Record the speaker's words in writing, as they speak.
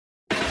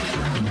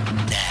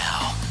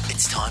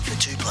time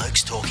for Two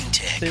Blokes Talking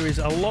Tech. There is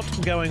a lot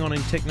going on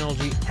in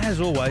technology,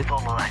 as always.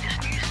 All the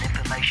latest news and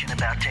information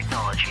about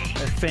technology.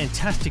 It's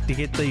fantastic to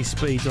get these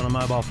speeds on a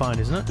mobile phone,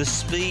 isn't it? The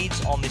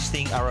speeds on this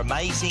thing are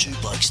amazing. Two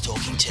Blokes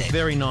Talking Tech.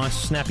 Very nice,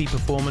 snappy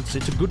performance.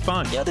 It's a good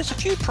phone. Yeah, there's a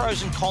few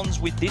pros and cons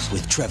with this.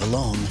 With Trevor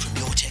Long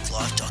from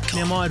YourTechLife.com.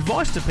 Now, my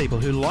advice to people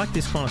who like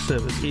this kind of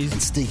service is...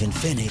 And Stephen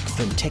Fennick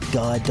from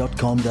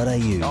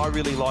TechGuide.com.au. I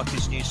really like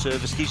this new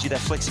service. Gives you that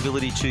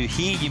flexibility to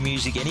hear your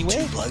music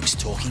anywhere. Two Blokes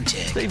Talking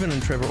Tech. Stephen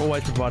and Trevor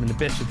always providing the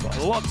best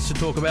advice. Lots to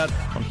talk about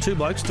on Two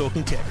Blokes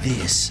Talking Tech.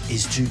 This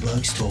is Two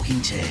Blokes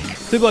Talking Tech.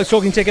 Two Blokes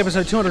Talking Tech,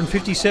 episode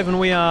 257.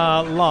 We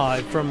are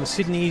live from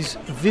Sydney's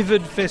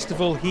Vivid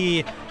Festival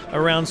here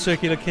around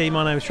Circular Quay.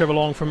 My name is Trevor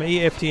Long from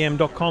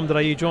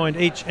EFTM.com.au, joined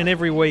each and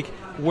every week,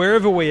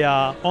 wherever we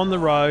are, on the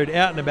road,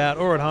 out and about,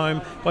 or at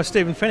home, by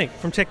Stephen Fennick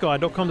from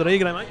TechGuide.com.au.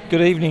 G'day, mate.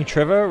 Good evening,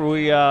 Trevor.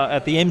 We are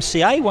at the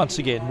MCA once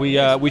again.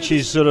 Which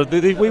is sort of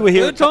we were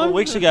here a couple of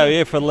weeks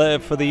ago, for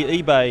the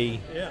eBay.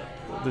 Yeah.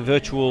 The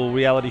virtual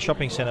reality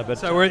shopping centre. But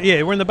So we're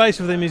in the base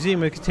of the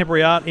Museum of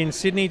Contemporary Art in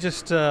Sydney,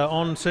 just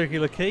on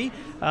Circular Quay.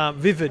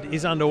 Vivid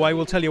is underway.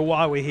 We'll tell you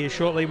why we're here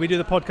shortly. We do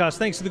the podcast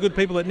thanks to the good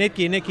people at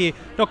Netgear,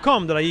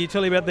 netgear.com.au.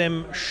 Tell you about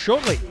them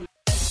shortly.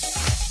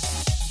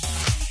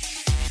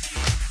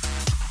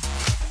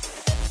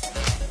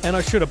 And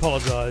I should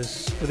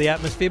apologise for the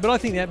atmosphere, but I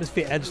think the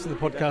atmosphere adds to the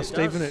podcast,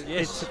 Stephen.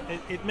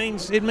 It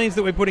means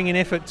that we're putting in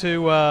effort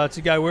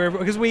to go wherever,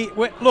 because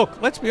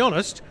look, let's be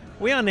honest.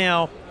 We are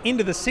now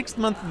into the 6th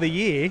month of the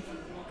year,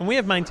 and we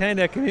have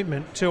maintained our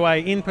commitment to a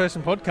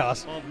in-person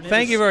podcast.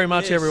 Thank you very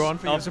much, everyone,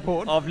 for your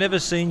support. I've never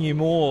seen you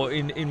more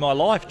in my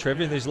life,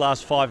 Trevor, in these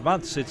last 5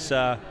 months. It's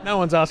No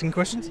one's asking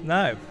questions.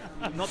 no,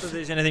 not that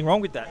there's anything wrong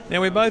with that.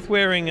 Now, we're both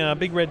wearing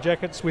big red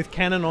jackets with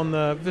Canon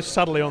just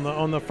subtly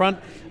on the front.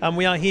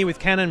 We are here with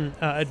Canon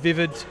at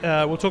Vivid.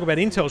 We'll talk about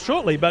Intel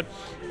shortly, but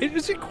it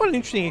was quite an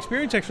interesting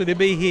experience actually to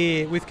be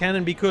here with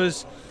Canon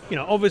because,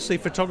 obviously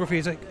photography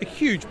is a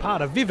huge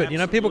part of Vivid.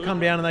 Absolutely. People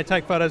come down and they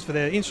take photos for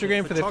their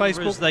Instagram, for their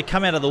Facebook. They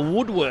come out of the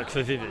woodwork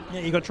for Vivid.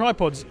 Yeah, you've got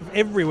tripods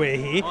everywhere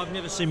here. I've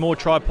never seen more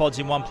tripods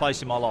in one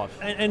place in my life.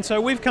 And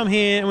so we've come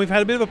here and we've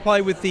had a bit of a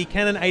play with the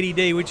Canon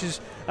 80D, which is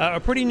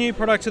a pretty new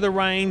product to the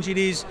range. It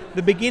is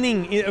the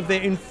beginning of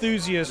their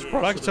enthusiast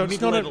product, so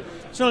it's not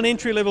an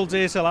entry-level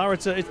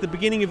DSLR. It's the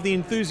beginning of the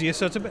enthusiast.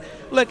 So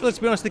let's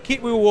be honest. The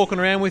kit we were walking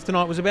around with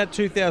tonight was about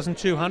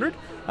 2,200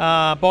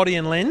 body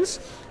and lens.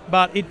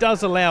 But it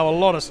does allow a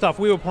lot of stuff.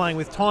 We were playing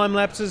with time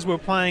lapses. We were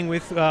playing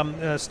with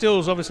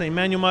stills, obviously in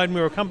manual mode. And we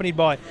were accompanied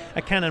by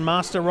a Canon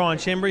master, Ryan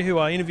Shembry, who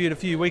I interviewed a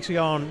few weeks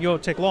ago on Your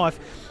Tech Life.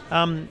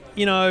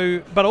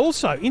 But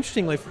also,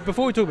 interestingly,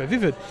 before we talk about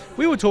Vivid,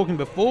 we were talking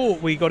before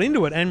we got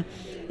into it, and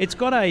it's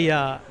got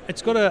the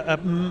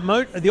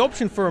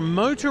option for a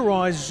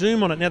motorized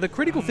zoom on it. Now, the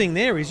critical thing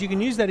there is you can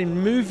use that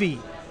in movie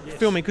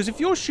filming, because if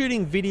you're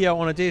shooting video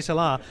on a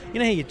DSLR, you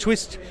know how you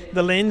twist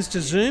the lens to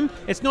zoom?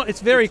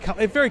 It's very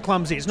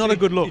clumsy. It's not a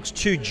good look. It's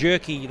too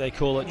jerky, they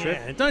call it, Trev.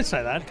 Yeah, don't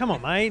say that. Come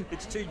on, mate.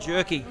 It's too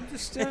jerky.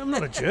 I'm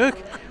not a jerk.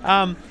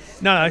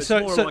 No. It's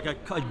more like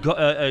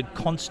a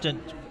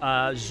constant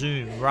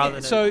zoom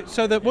rather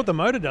than. What the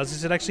motor does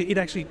is it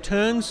actually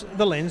turns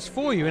the lens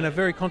for you in a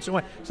very constant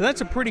way. So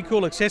that's a pretty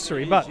cool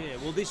accessory. Well,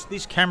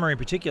 this camera in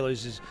particular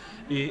is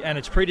and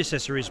its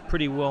predecessor is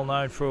pretty well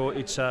known for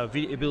its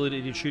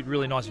ability to shoot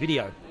really nice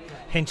video.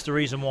 Hence the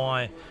reason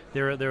why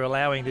they're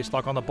allowing this.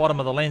 Like on the bottom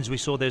of the lens, we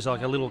saw there's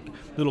like a little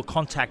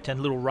contact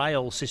and little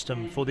rail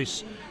system for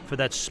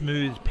that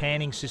smooth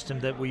panning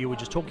system that you were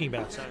just talking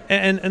about. So.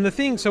 And the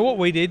thing, so what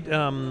we did,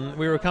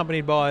 we were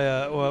accompanied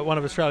by one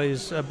of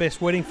Australia's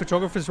best wedding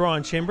photographers,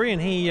 Ryan Shembry, and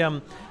he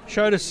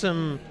showed us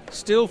some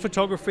still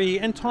photography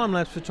and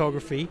time-lapse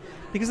photography.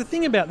 Because the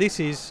thing about this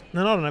is,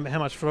 and I don't know how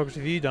much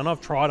photography you've done, I've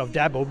tried, I've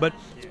dabbled, but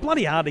it's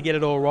bloody hard to get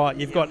it all right.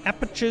 You've got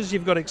apertures,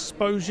 you've got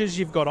exposures,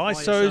 you've got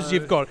ISOs,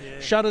 you've got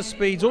shutter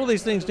speeds, all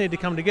these things need to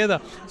come together.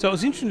 So it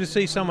was interesting to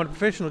see someone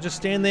professional just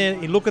stand there,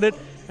 he look at it,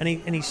 and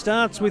he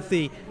starts with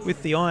the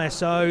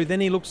ISO, then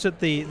he looks at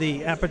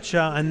the aperture,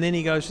 and then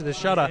he goes to the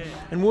shutter.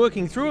 And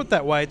working through it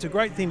that way, it's a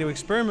great thing to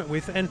experiment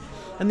with. And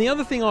the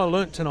other thing I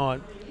learnt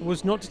tonight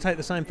was not to take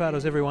the same photo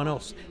as everyone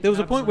else. There was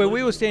a point where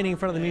we were standing in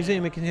front of the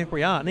Museum of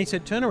Contemporary Art, and he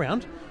said, turn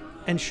around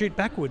and shoot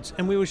backwards.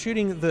 And we were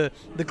shooting the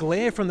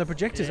glare from the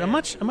projectors. A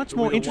much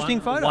more interesting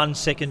photo. 1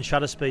 second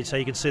shutter speed, so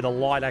you can see the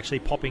light actually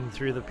popping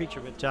through the picture.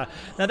 But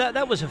now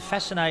that was a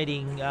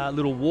fascinating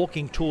little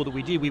walking tour that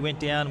we did. We went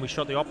down, we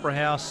shot the Opera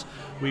House,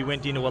 we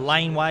went into a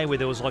laneway where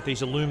there was like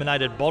these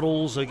illuminated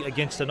bottles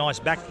against a nice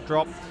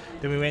backdrop.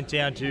 Then we went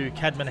down to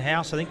Cadman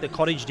House, I think the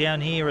cottage down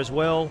here as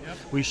well. Yep.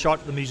 We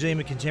shot the Museum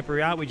of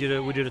Contemporary Art. We did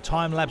a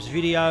time-lapse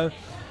video.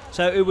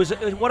 So it was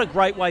what a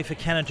great way for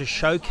Canon to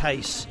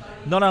showcase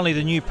not only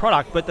the new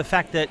product, but the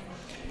fact that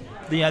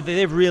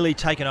they've really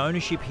taken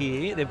ownership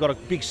here. They've got a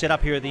big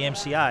setup here at the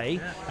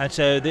MCA, and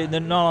so they're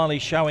not only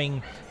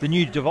showing the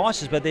new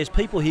devices, but there's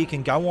people here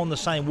can go on the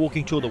same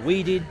walking tour that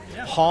we did,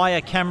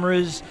 hire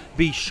cameras,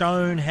 be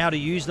shown how to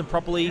use them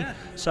properly.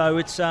 So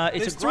it's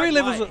There's a three great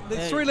levels. way.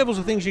 There's three levels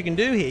of things you can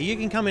do here. You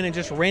can come in and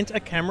just rent a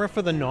camera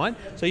for the night.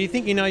 So you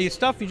think you know your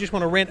stuff, you just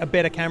want to rent a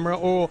better camera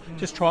or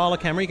just trial a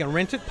camera. You can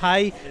rent it,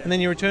 pay, and then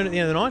you return at the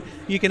end of the night.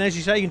 You can, as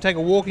you say, you can take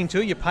a walking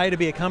tour. You pay to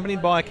be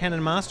accompanied by a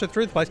Canon master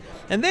through the place,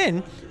 and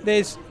then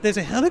there's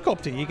a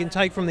helicopter you can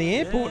take from the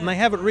airport, and they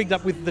have it rigged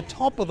up with the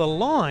top of the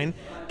line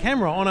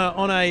camera on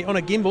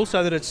a gimbal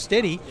so that it's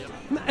steady.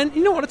 And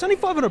you know what? It's only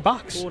 $500.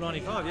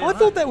 $495. Yeah, I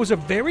thought that was a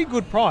very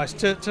good price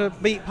to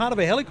be part of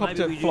a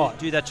helicopter Maybe we flight.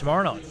 do that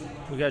tomorrow night.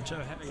 We go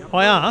to.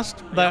 I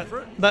asked up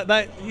for that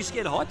Are you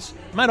scared of heights?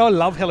 mate, I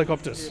love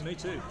helicopters. Me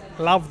too.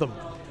 Love them.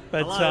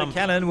 But Hello,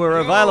 Canon. We're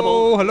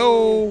available.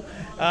 Hello.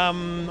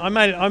 I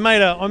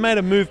made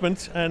a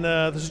movement, and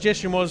the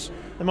suggestion was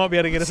they might be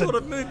able to get us What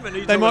sort of movement are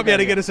you they might be able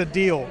to talking get us a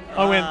deal.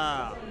 I went.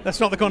 Ah. That's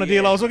not the kind of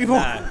deal I was looking for.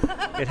 No,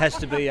 it has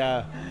to be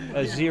a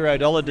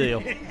 $0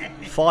 deal,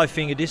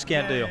 5-finger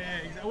discount deal.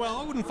 Well,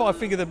 I wouldn't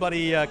five-figure the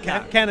bloody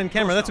Canon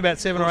camera. That's about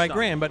 $7 or $8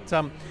 grand. But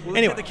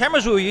anyway, The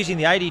cameras we were using,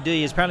 the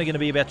 80D, is apparently going to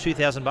be about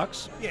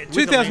 $2,000. yeah,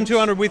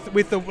 2,200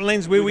 with the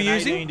lens we were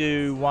using. 18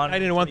 to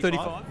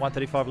 135.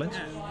 135 lens.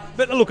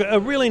 But look, a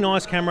really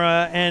nice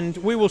camera, and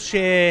we will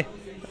share,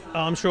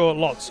 I'm sure,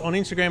 lots on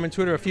Instagram and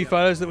Twitter, a few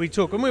photos that we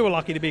took. And we were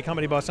lucky to be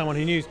accompanied by someone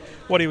who knew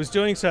what he was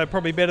doing, so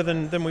probably better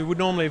than we would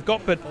normally have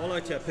got. But I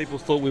liked how people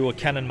thought we were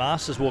Canon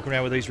masters walking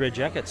around with these red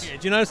jackets. do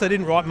you notice they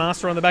didn't write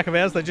master on the back of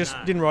ours? They just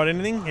didn't write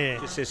anything? Yeah,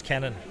 It just says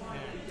Canon.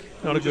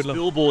 not We a were good just look.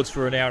 billboards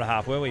for an hour and a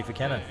half, weren't we, for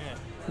Canon?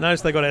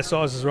 Notice they got our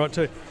sizes right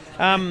too.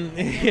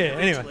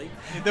 Anyway,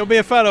 there'll be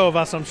a photo of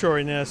us, I'm sure,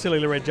 in our silly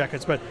little red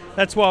jackets. But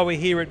that's why we're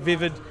here at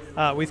Vivid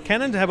with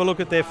Canon to have a look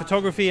at their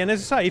photography. And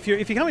as I say, if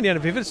you're coming down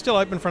to Vivid, it's still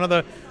open for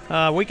another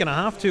week and a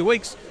half, 2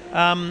 weeks.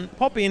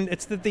 Pop in.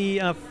 It's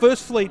the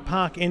First Fleet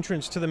Park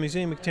entrance to the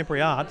Museum of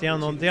Contemporary Art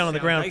down on the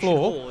ground Foundation floor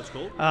Hall, it's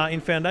called. in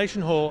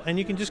Foundation Hall, and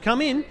you can just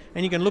come in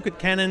and you can look at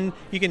Canon.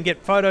 You can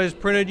get photos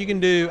printed. You can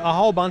do a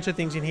whole bunch of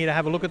things in here to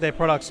have a look at their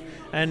products.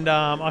 And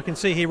I can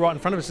see here right in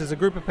front of us there's a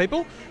group of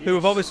people who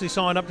have obviously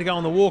signed up to go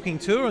on the walking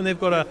tour, and they've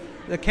got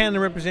a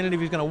Canon representative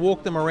who's going to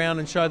walk them around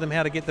and show them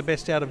how to get the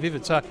best out of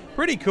Vivid. So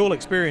pretty cool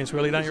experience,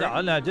 really, don't you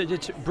reckon? No,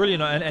 it's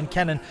brilliant. And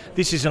Canon,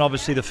 this isn't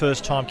obviously the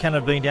first time. Canon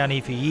have been down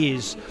here for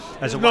years.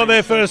 As a Not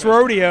their first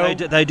rodeo.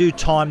 They do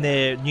time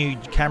their new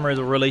camera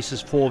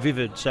releases for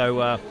Vivid,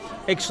 so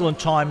excellent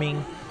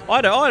timing. I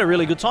had a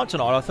really good time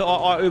tonight. I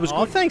thought it was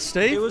Oh, good. thanks,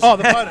 Steve. It was-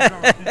 the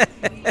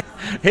photo.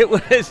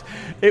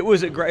 It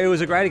was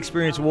a great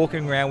experience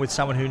walking around with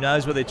someone who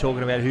knows what they're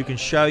talking about, who can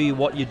show you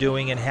what you're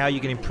doing and how you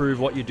can improve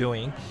what you're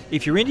doing.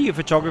 If you're into your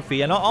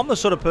photography, and I'm the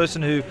sort of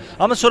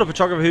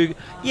photographer who,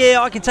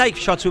 I can take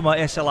shots with my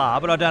SLR,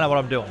 but I don't know what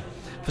I'm doing.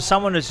 For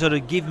someone to sort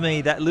of give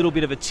me that little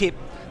bit of a tip,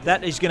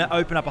 that is going to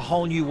open up a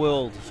whole new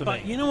world for me.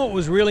 But you know what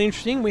was really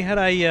interesting? We had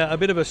a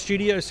bit of a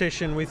studio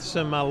session with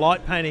some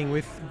light painting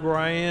with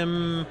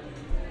Graham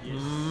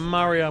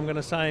Murray, I'm going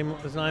to say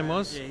his name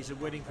was. Yeah, he's a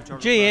wedding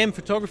photographer. GM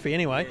Photography,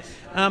 anyway.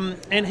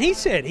 And he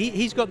said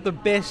he's got the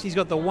best, he's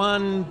got the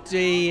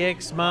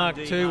 1DX Mark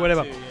II,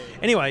 whatever.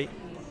 Anyway,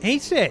 he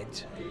said,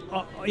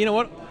 you know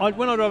what,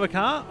 when I drive a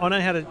car, I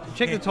know how to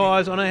check the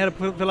tyres, I know how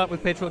to fill up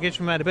with petrol, get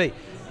from A to B.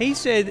 He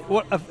said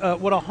what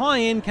a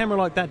high-end camera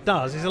like that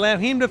does is allow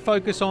him to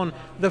focus on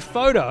the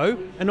photo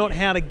and not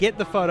how to get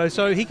the photo.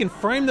 So he can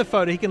frame the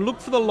photo, he can look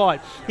for the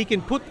light, he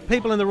can put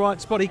people in the right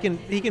spot, he can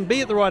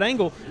be at the right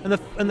angle, and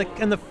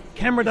the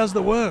camera does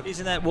the work.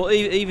 Isn't that, well,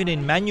 even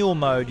in manual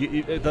mode,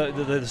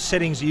 the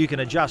settings you can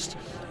adjust,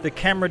 the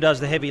camera does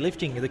the heavy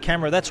lifting. The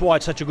camera, that's why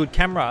it's such a good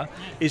camera,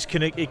 is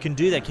it can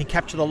do that, can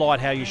capture the light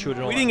how you shoot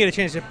it. We didn't get a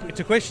chance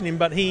to question him,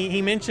 but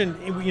he mentioned,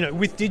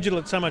 with digital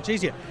it's so much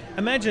easier.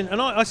 Imagine,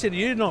 and I said to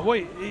you tonight,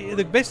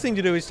 the best thing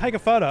to do is take a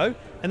photo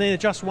and then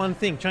adjust one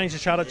thing, change the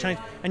shutter,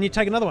 and you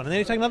take another one, and then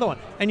you take another one,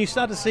 and you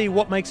start to see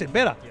what makes it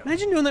better.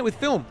 Imagine doing that with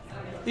film.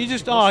 You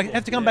just, I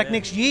have to come back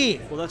next year.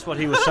 Well, that's what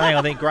he was saying.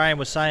 I think Graham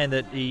was saying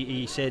that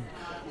he said,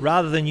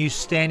 rather than you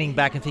standing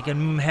back and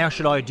thinking, how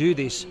should I do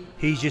this?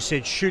 He just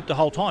said, shoot the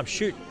whole time.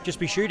 Shoot. Just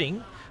be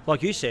shooting,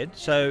 like you said,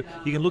 so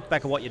you can look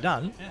back at what you've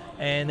done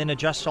and then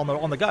adjust on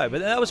the go. But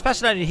that was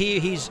fascinating to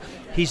hear his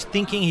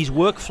thinking, his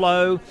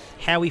workflow,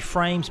 how he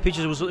frames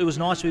pictures. It was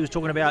nice. He was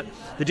talking about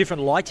the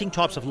different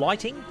types of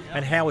lighting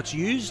and how it's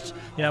used,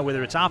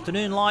 whether it's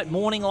afternoon light,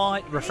 morning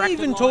light, refracted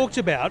He even light. talked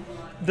about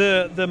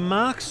the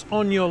marks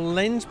on your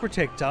lens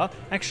protector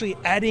actually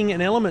adding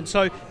an element.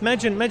 So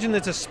imagine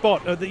there's a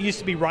spot that used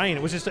to be rain.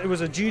 It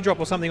was a dewdrop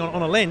or something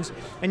on a lens,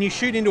 and you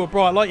shoot into a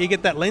bright light, you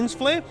get that lens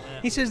flare.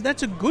 He says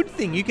that's a good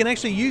thing. You can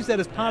actually use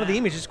that as part of the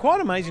image. It's quite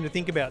amazing to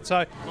think about.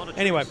 So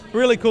anyway,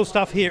 really cool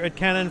stuff here at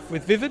Canon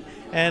with Vivid,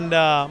 and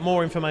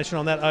more information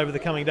on that over the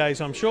coming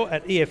days, I'm sure,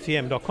 at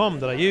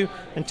eftm.com.au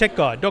and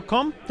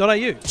techguide.com.au.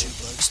 Two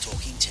Blokes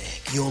Talking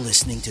Tech. You're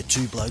listening to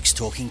Two Blokes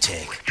Talking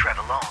Tech.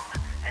 Trevor Long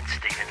and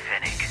Stephen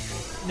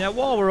Fennick. Now,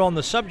 while we're on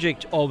the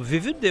subject of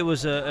Vivid, there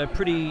was a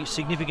pretty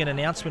significant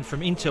announcement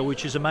from Intel,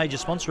 which is a major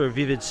sponsor of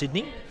Vivid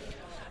Sydney.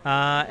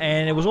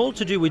 And it was all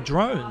to do with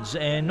drones,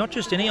 and not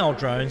just any old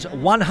drones,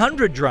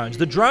 100 drones.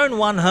 The Drone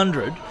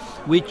 100,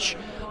 which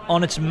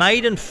on its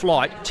maiden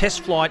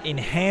test flight in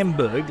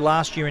Hamburg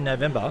last year in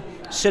November,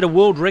 set a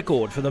world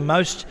record for the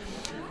most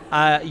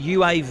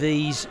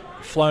UAVs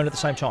flown at the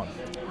same time.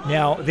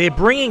 Now, they're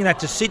bringing that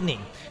to Sydney.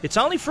 It's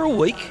only for a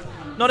week,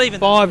 not even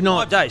 5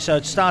 5 days. So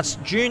it starts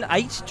June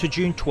 8 to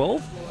June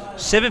 12,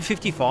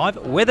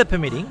 7:55, weather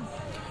permitting.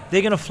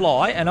 They're going to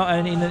fly, and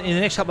in the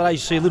next couple of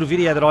days, you see a little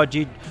video that I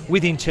did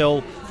with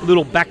Intel, a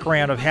little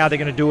background of how they're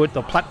going to do it,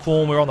 the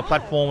platform, we're on the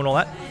platform and all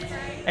that.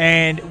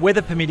 And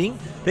weather permitting,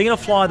 they're going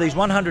to fly these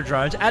 100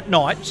 drones at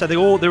night, so they're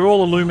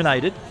all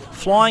illuminated,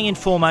 flying in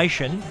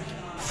formation,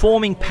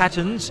 forming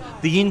patterns,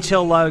 the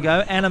Intel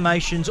logo,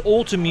 animations,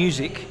 all to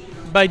music.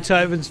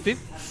 Beethoven's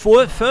Fifth.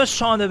 For first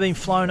time they've been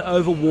flown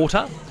over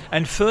water,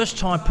 and first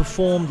time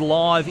performed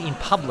live in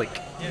public.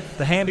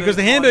 Because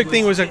the Hamburg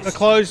thing was a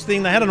closed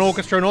thing. They had an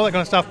orchestra and all that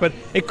kind of stuff, but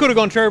it could have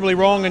gone terribly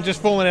wrong and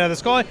just fallen out of the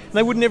sky, and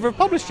they would never have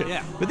published it.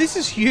 Yeah. But this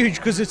is huge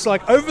because it's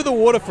like over the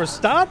water for a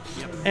start,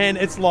 and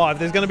it's live.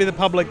 There's going to be the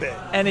public there.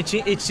 And it's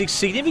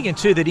significant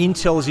too that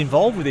Intel is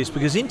involved with this,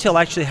 because Intel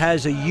actually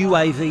has a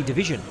UAV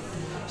division.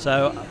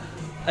 So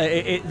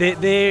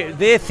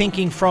they're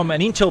thinking from an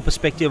Intel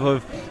perspective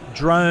of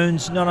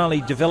drones, not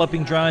only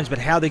developing drones, but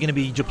how they're going to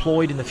be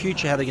deployed in the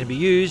future, how they're going to be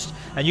used.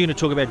 And you're going to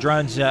talk about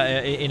drones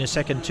in a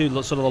second too,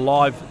 sort of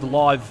the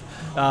live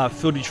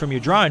footage from your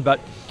drone. But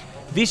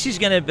this is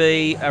going to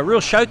be a real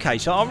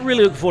showcase. So I'm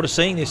really looking forward to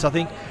seeing this. I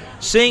think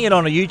seeing it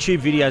on a YouTube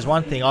video is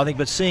one thing,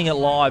 but seeing it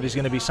live is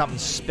going to be something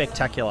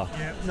spectacular.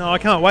 Yeah. No, I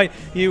can't wait.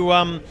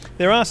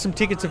 There are some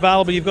tickets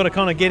available. You've got to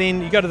kind of get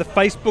in. You go to the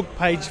Facebook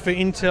page for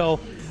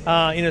Intel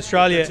in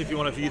Australia. That's if you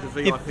want to view the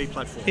VIP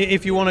platform.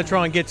 If you want to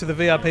try and get to the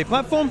VIP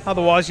platform,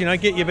 otherwise,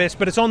 get your best.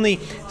 But it's on the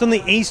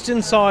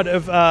eastern side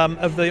of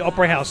the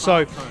Opera House,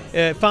 so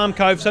Farm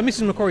Cove. So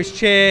Mrs. Macquarie's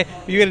chair,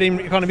 you get it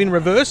in kind of in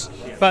reverse,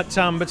 but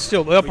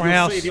still the Opera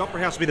House. See the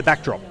Opera House will be the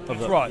backdrop.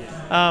 That's right.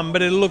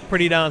 But it'll look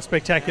pretty darn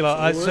spectacular.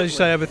 As you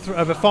say,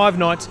 over 5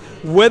 nights,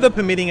 weather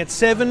permitting, at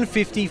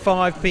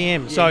 7:55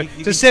 p.m. So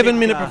it's a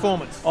 7-minute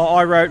performance.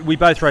 We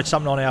both wrote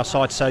something on our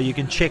site, so you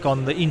can check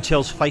on the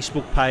Intel's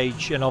Facebook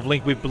page, and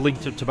we've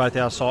linked it to both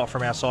our site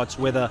from our sites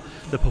whether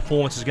the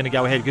performance is going to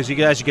go ahead, because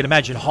as you can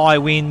imagine, high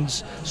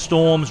winds,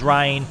 storms,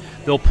 rain,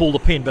 they'll pull the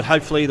pin, but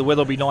hopefully the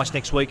weather will be nice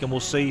next week and we'll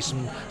see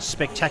some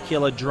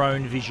spectacular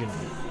drone vision.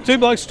 Two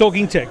Blokes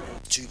Talking Tech.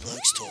 Two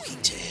Blokes Talking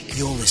Tech.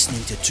 You're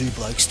listening to Two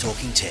Blokes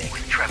Talking Tech.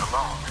 With Trevor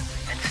Long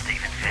and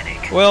Stephen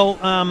Fennick. Well,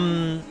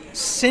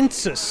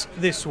 Census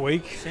this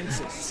week.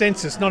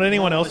 Census, not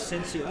anyone else.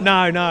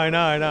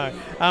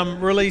 No.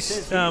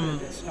 Released.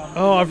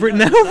 I've written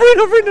that.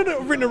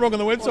 I've written it wrong on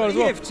the website as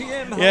well.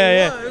 EFTM,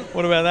 yeah.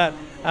 What about that?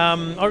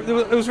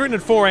 It was written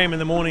at 4 a.m. in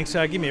the morning,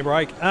 so give me a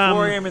break.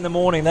 4 a.m. in the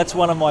morning, that's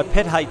one of my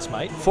pet hates,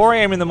 mate. 4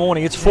 a.m. in the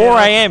morning, it's 4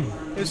 a.m.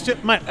 It's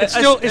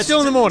still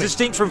in the morning.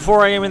 Distinct from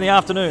 4 a.m. in the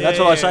afternoon. That's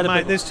what I say to mate,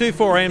 people. there's 2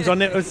 4 a.m.s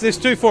on it. There's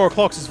 2 4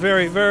 o'clocks. It's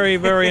very, very,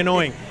 very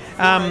annoying.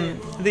 So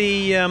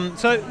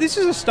this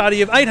is a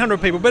study of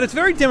 800 people, but it's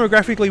very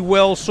demographically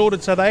well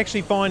sorted. So they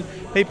actually find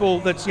people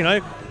that's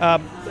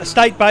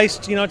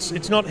state-based.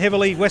 It's not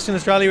heavily Western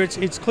Australia.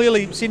 It's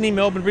clearly Sydney,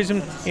 Melbourne,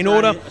 Brisbane in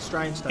order.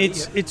 Australian study.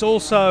 It's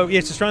also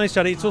Australian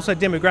study. It's also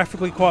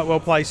demographically quite well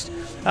placed.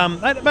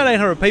 About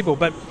 800 people,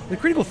 but the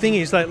critical thing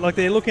is that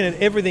they're looking at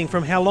everything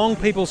from how long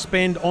people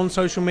spend on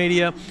social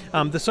media,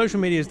 the social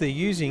medias they're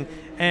using,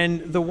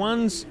 and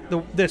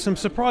there's some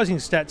surprising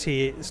stats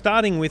here,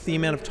 starting with the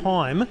amount of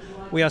time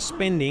we are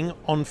spending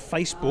on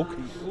Facebook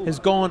has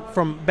gone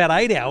from about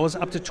 8 hours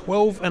up to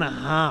 12 and a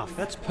half.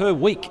 That's per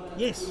week.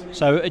 Yes.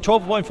 So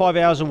 12.5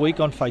 hours a week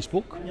on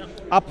Facebook,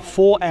 up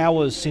 4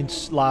 hours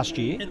since last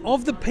year. And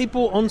of the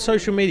people on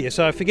social media,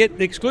 so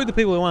exclude the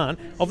people who aren't,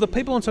 of the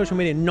people on social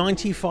media,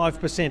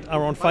 95%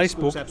 are on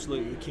Facebook.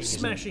 Absolutely king,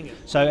 smashing it.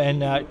 So,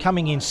 and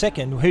coming in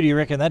second, who do you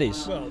reckon that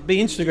is? Well, be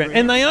Instagram.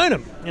 And they own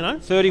them,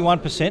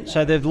 31%,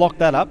 so they've locked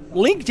that up.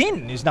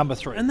 LinkedIn is number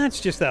 3. And that's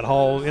just that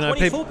whole,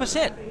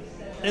 24%.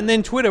 And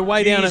then Twitter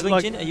way down at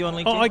LinkedIn? Are you on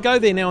LinkedIn? I go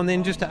there now and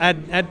then just to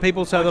add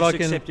people so that I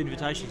can accept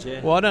invitations. Yeah.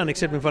 Well, I don't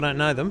accept them if I don't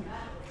know them.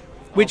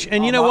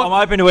 You know what? I'm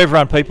open to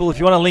everyone, people. If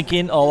you want to link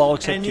in, I'll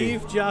accept and you. And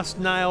you've just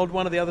nailed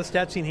one of the other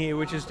stats in here,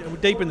 which is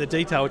deep in the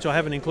detail, which I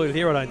haven't included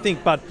here, I don't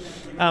think. But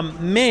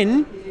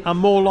men are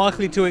more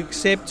likely to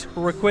accept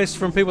requests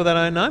from people they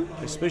don't know,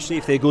 especially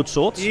if they're good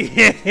sorts.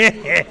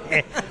 Yeah.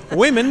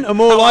 Women are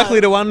more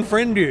likely to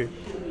unfriend you.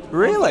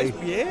 Really?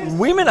 Yes.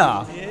 Women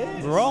are. Yes.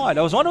 Right.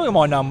 I was wondering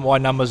why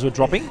numbers were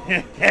dropping.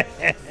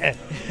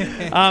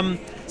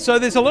 So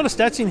there's a lot of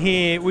stats in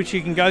here which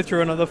you can go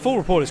through, and the full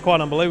report is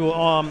quite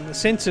unbelievable.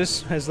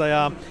 Census, as they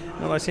are,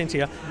 what I sent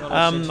you. You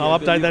I'll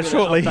update that better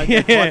shortly.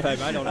 update that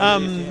typo, mate,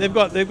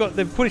 on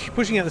They're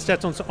pushing out the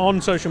stats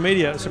on social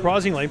media.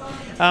 Surprisingly,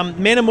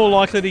 men are more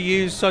likely to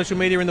use social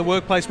media in the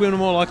workplace. Women are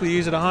more likely to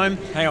use it at home.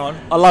 Hang on,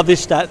 I love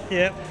this stat.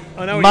 Yeah,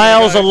 I know.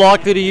 Males are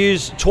likely to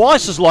use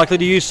twice as likely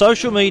to use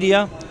social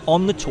media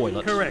on the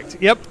toilet. Correct.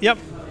 Yep.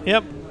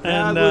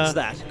 How good's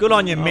that? Good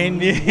on you, men.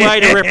 Way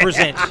to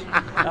represent.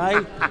 Hey?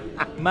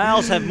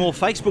 Males have more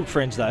Facebook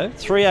friends, though.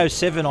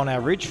 307 on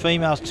average.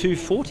 Females,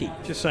 240.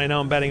 Just so you know,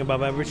 I'm batting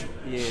above average.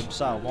 Yeah,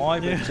 so am I.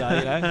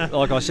 But,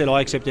 like I said,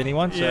 I accept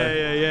anyone. So.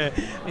 Yeah.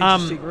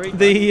 Interesting read,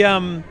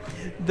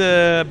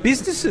 The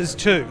businesses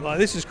too, like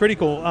this is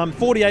critical.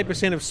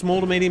 48% of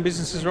small to medium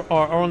businesses are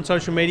on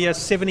social media.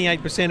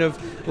 78%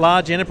 of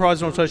large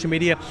enterprises are on social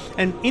media,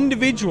 and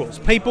individuals,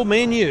 people,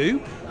 me and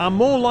you, are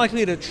more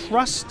likely to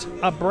trust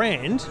a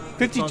brand.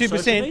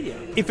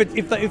 52%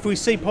 if we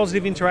see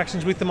positive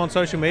interactions with them on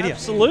social media.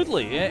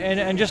 Absolutely,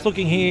 and just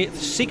looking here,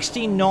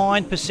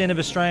 69% of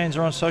Australians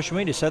are on social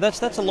media. So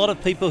that's a lot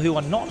of people who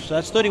are not. So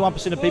that's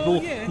 31% of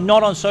people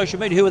not on social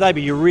media. Who would they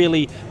be? Your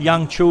really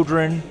young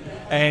children.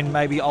 And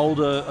maybe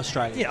older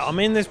Australians. Yeah, I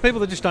mean, there's people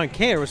that just don't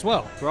care as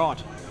well. Right.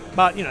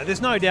 But, there's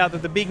no doubt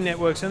that the big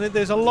networks, and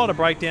there's a lot of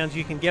breakdowns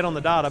you can get on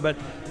the data, but,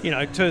 in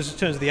terms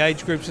of the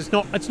age groups,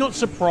 it's not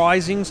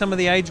surprising, some of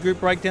the age group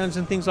breakdowns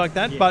and things like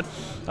that. Yeah. But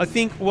I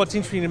think what's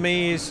interesting to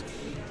me is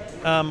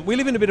we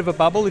live in a bit of a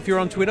bubble if you're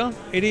on Twitter.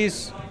 It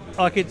is,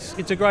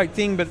 it's a great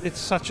thing, but it's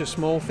such a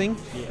small thing.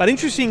 Yeah. But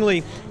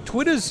interestingly,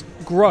 Twitter's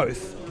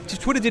growth,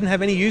 Twitter didn't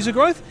have any user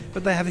growth,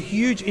 but they have a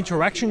huge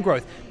interaction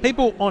growth.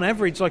 People, on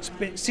average,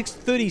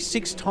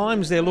 36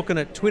 times they're looking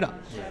at Twitter.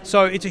 Yeah.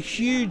 So it's a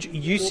huge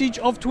usage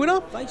of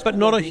Twitter, Facebook, but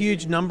not a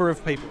huge number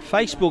of people.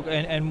 Facebook,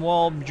 and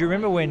while, do you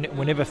remember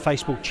whenever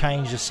Facebook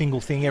changed a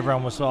single thing,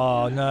 everyone was,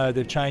 oh no,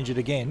 they've changed it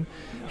again.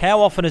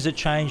 How often has it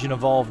changed and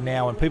evolved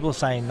now and people are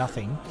saying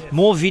nothing? Yeah.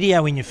 More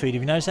video in your feed.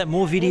 Have you noticed that?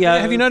 More video.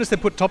 Have you noticed they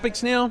put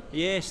topics now?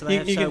 Yes. So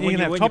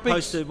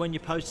when you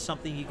post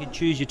something, you can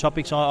choose your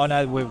topics. I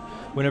know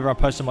whenever I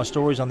post my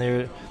stories on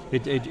there,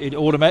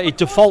 it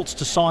defaults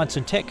to science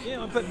and tech.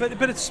 Yeah,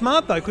 but it's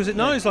smart though, because it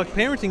knows, like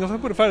parenting. If I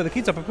put a photo of the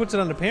kids up, it puts it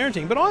under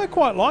parenting. But I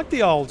quite like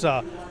the old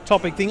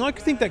topic thing. I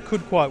think that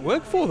could quite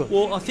work for them.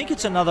 Well, I think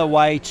it's another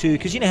way to,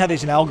 because you know how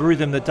there's an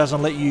algorithm that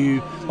doesn't let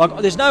you,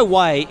 there's no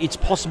way it's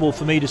possible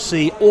for me to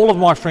see all of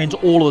my friends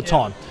all of the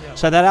time. Yeah.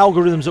 So that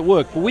algorithm's at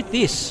work. But with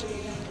this,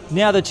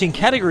 now that it's in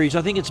categories,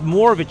 I think it's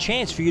more of a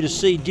chance for you to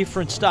see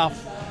different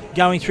stuff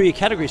going through your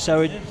categories.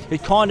 So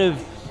it kind of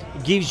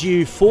gives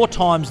you 4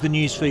 times the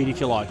news feed,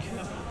 if you like.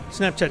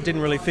 Snapchat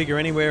didn't really figure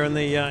anywhere in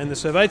the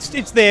survey.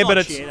 It's there, but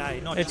it's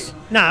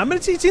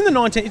it's in the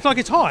 19. It's like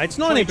it's high. It's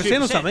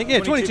 19% or something. Yeah,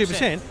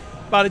 22%.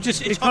 But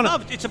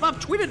it's above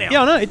Twitter now.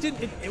 Yeah, I know.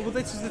 Well,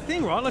 this is the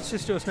thing, right? Let's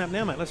just do a snap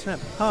now, mate. Let's snap.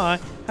 Hi,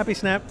 happy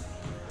snap.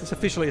 It's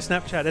officially a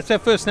Snapchat. It's our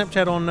first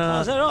Snapchat on.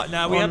 Is that right?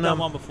 No, we have done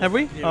one before. Have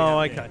we?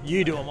 Yeah, okay. Yeah.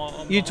 You do them.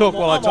 You talk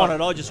while I talk. I'm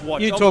on it. I just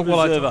watch. You talk while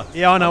I talk.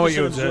 Yeah, I know what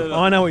you observe.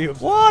 I know what you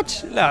observe.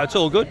 What? No, it's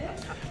all good.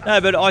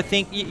 No, but I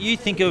think you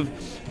think of,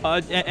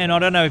 and I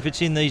don't know if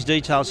it's in these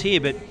details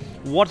here, but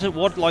what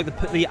like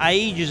the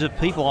ages of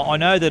people. I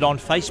know that on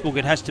Facebook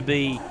it has to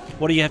be.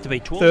 What do you have to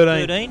be? 12,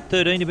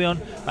 13 to be on.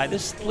 Mate,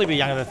 there's a little bit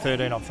younger than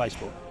 13 on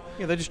Facebook.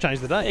 Yeah, they just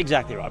changed the date.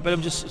 Exactly right. But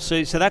I'm just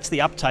so that's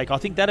the uptake. I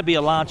think that'd be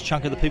a large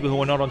chunk of the people who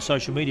are not on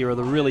social media are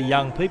the really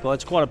young people.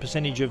 That's quite a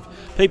percentage of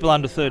people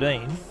under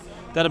 13.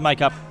 That'd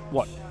make up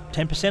what?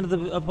 10% of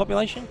the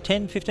population?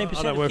 10, 15%?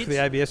 I don't work for the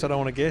ABS, I don't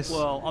want to guess.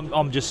 Well,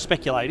 I'm just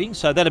speculating.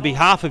 So that'd be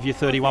half of your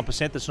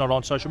 31% that's not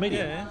on social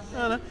media.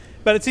 Yeah, I know.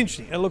 But it's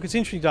interesting. Look, it's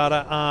interesting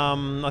data.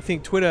 I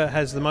think Twitter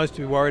has the most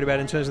to be worried about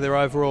in terms of their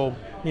overall,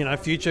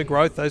 future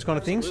growth, those kind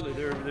of things.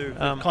 They're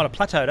kind of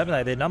plateaued, haven't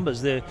they? Their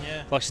numbers. They're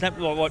like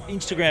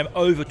Instagram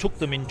overtook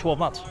them in 12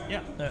 months.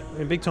 Yeah,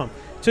 in big time.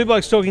 Two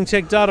Blokes Talking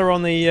Tech data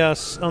on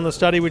the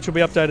study, which will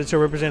be updated to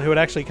represent who it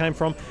actually came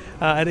from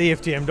at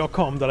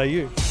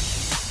EFTM.com.au.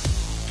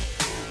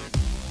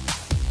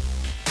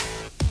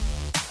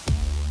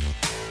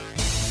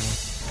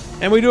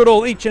 And we do it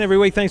all each and every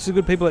week thanks to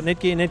the good people at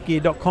Netgear,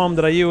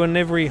 netgear.com.au, and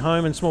every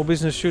home and small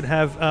business should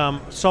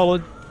have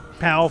solid,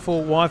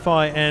 powerful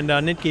Wi-Fi, and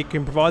Netgear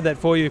can provide that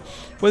for you.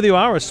 Whether you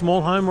are a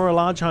small home or a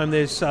large home,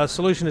 there's a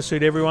solution to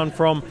suit everyone,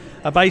 from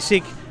a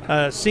basic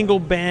single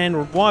band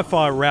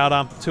Wi-Fi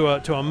router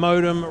to a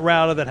modem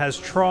router that has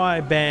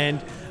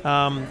tri-band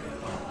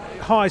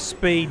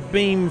high-speed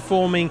beam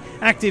forming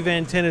active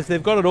antennas.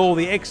 They've got it all,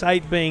 the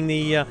X8 being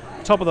the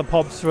top of the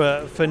pops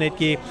for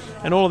Netgear,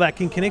 and all of that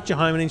can connect your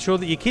home and ensure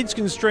that your kids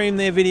can stream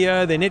their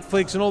video, their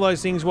Netflix and all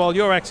those things while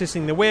you're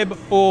accessing the web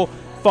or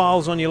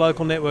files on your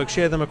local network.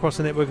 Share them across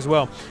the network as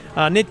well.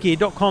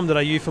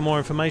 Netgear.com.au for more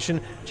information.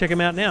 Check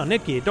them out now,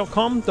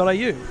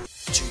 netgear.com.au.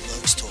 Two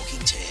Blokes Talking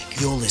Tech.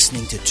 You're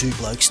listening to Two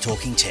Blokes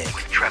Talking Tech.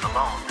 With Trevor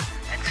Long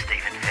and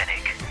Stephen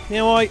Fennick.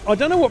 Now, I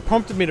don't know what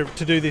prompted me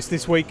to do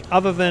this week,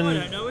 other than...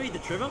 I don't know either,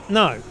 Trevor.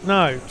 No,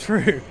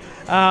 true.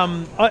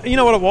 You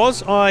know what it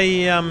was?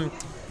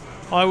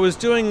 I was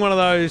doing one of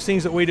those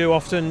things that we do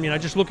often,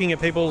 just looking at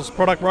people's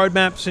product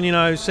roadmaps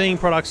and, seeing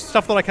products,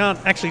 stuff that I can't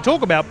actually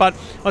talk about. But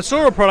I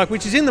saw a product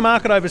which is in the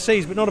market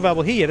overseas but not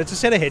available here yet. It's a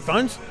set of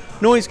headphones,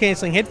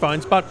 noise-cancelling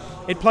headphones, but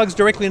it plugs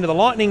directly into the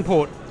lightning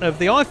port of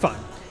the iPhone.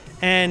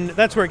 And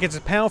that's where it gets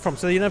its power from,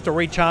 so you don't have to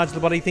recharge the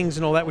bloody things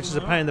and all that, which is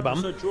a pain in the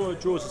bum. So it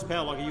draws its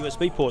power like a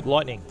USB port,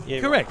 lightning. Yeah,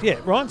 correct, yeah,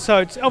 right. So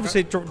it's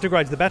obviously it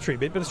degrades the battery a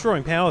bit, but it's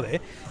drawing power there.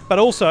 But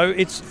also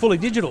it's fully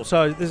digital,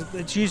 so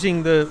it's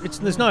using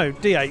there's no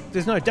D8,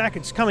 there's no DAC.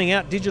 It's coming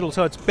out digital,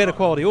 so it's better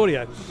quality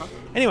audio.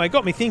 Anyway, it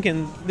got me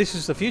thinking this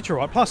is the future,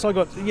 right? Plus, I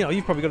got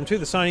you've probably got them too.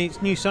 The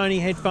new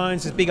Sony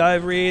headphones. There's big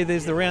over ear.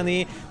 There's the around the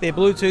ear. They're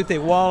Bluetooth. They're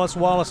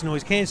wireless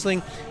noise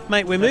cancelling.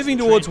 Mate, we're moving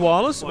towards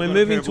wireless. We're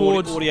moving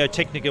towards Audio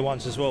Technica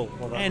ones as well.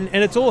 And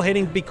it's all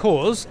heading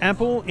because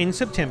Apple in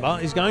September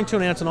is going to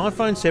announce an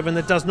iPhone 7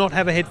 that does not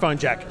have a headphone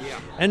jack. Yeah.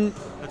 And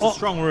it's a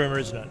strong rumour,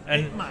 isn't it?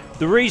 And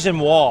the reason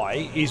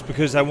why is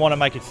because they want to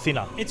make it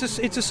thinner. It's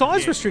a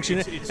size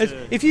restriction.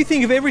 If you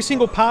think of every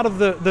single part of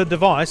the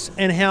device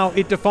and how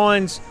it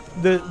defines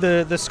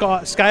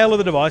the scale of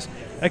the device,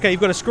 okay,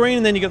 you've got a screen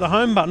and then you've got the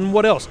home button.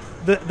 What else?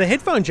 The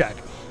headphone jack,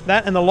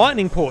 that and the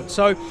lightning port.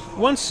 So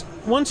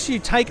once you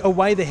take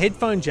away the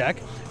headphone jack,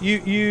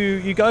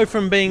 you go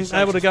from being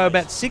able to go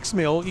about 6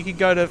 mil, you could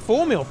go to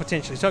 4 mil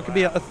potentially. So it could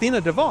be a thinner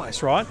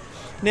device, right?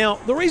 Now,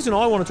 the reason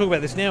I want to talk about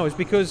this now is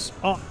because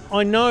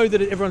I know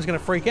that everyone's going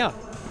to freak out.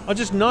 I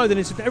just know that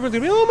everyone's going to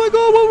be, oh my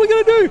God, what are we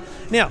going to do?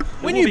 Now,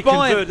 when you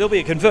buy... There'll be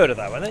a converter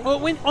though, won't there?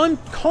 Well, I'm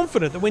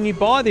confident that when you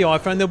buy the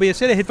iPhone, there'll be a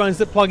set of headphones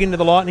that plug into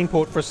the lightning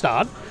port for a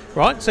start,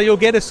 right? So you'll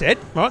get a set,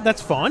 right?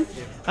 That's fine.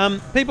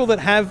 People that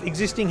have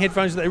existing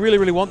headphones that they really,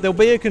 really want, there'll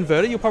be a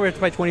converter. You'll probably have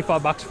to pay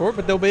 $25 for it,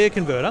 but there'll be a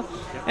converter.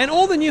 And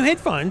all the new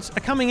headphones are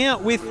coming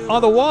out with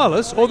either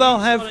wireless or they'll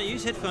have... I don't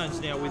use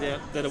headphones now with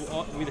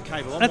a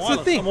cable. That's wireless.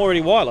 The thing. I'm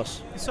already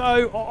wireless.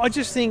 So I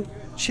just think...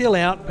 chill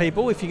out,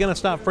 people. If you're going to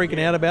start freaking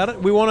out about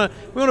it, we want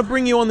to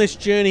bring you on this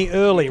journey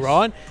early,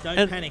 right?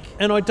 Don't panic.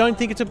 And I don't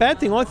think it's a bad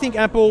thing. I think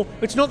Apple.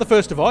 It's not the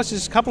first device.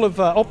 There's a couple of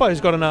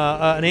Oppo's got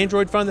an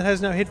Android phone that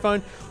has no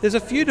headphone. There's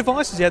a few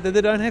devices out there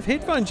that don't have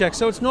headphone jacks,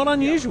 so it's not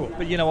unusual.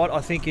 But you know what?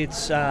 I think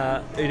it's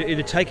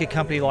it'd take a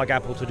company like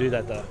Apple to do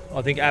that, though.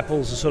 I think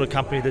Apple's the sort of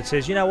company that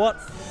says, you know what?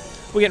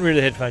 We're getting rid of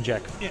the headphone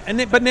jack.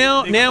 Yeah, but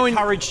now the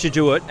courage to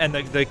do it and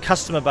the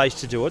customer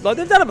base to do it. Like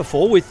they've done it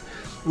before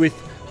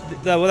with.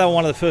 They were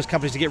one of the first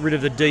companies to get rid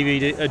of the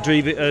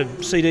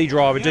CD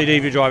drive, a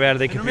DVD drive out of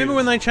their computer. Remember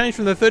when they changed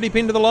from the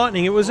 30-pin to the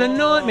Lightning? It was a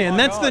nightmare, and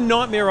that's the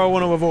nightmare I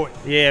want to avoid.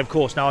 Yeah, of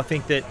course. No, I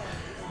think that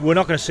we're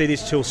not going to see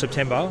this till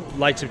September,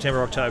 late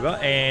September, October,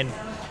 and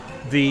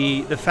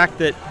the fact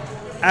that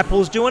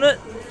Apple's doing it,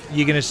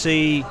 you're going to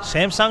see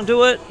Samsung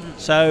do it.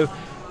 So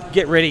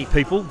get ready,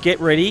 people. Get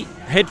ready.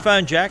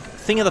 Headphone jack,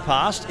 thing of the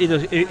past.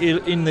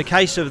 In the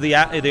case of the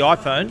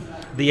iPhone,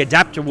 the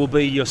adapter will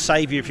be your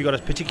saviour if you've got a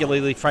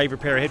particularly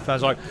favourite pair of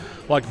headphones,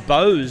 like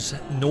Bose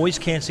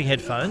noise-cancelling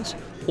headphones,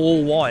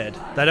 all wired.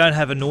 They don't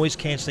have a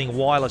noise-cancelling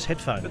wireless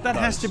headphone. But that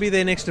has to be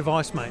their next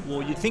device, mate.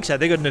 Well, you'd think so.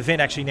 They've got an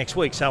event actually next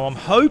week, so I'm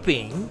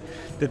hoping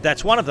that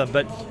that's one of them.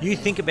 But you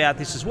think about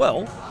this as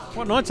well.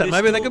 What night's that?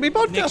 Maybe that could be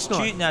podcast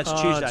night. No, it's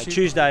Tuesday.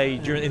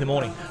 Tuesday in the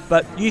morning.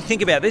 But you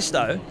think about this,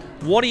 though.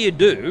 What do you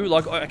do?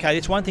 Like, okay,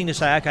 it's one thing to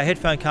say, okay,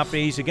 headphone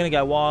companies are going to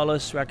go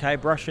wireless, okay,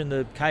 brushing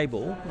the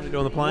cable. What do you do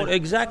on the plane?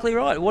 Exactly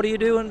right. What are you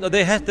doing?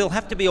 There'll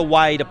have to be a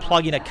way to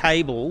plug in a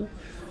cable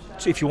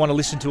if you want to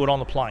listen to it on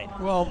the plane.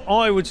 Well,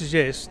 I would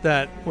suggest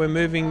that we're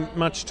moving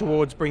much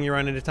towards bring your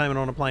own entertainment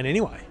on a plane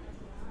anyway.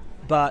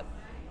 But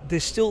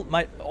there's still,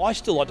 mate, I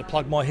still like to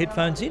plug my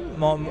headphones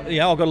in.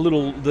 I've got a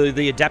little,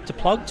 the adapter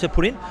plug to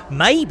put in.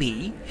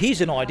 Maybe,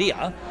 here's an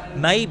idea,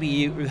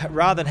 maybe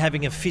rather than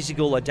having a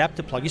physical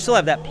adapter plug, you still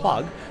have that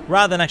plug,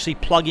 rather than actually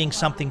plugging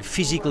something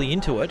physically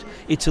into it,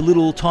 it's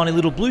a tiny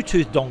little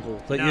Bluetooth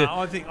dongle that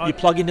you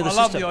plug into the system.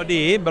 I love the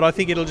idea, but I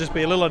think it'll just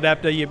be a little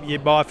adapter you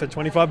buy for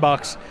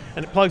 $25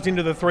 and it plugs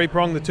into the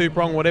 3-prong, the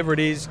 2-prong, whatever it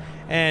is,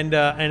 and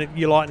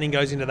your lightning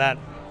goes into that.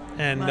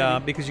 And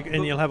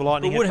you'll have a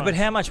lightning headphone. But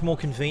how much more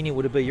convenient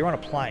would it be? You're on a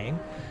plane.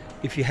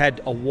 If you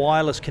had a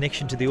wireless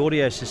connection to the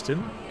audio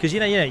system, because you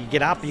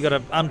get up, you got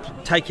to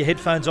take your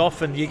headphones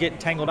off, and you get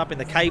tangled up in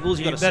the cables.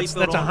 You got to that's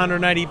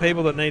 180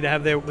 people that need to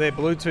have their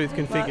Bluetooth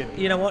configured. But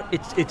you know what?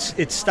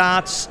 It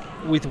starts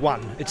with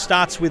one. It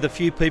starts with a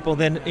few people.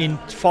 Then in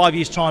 5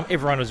 years' time,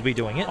 everyone will be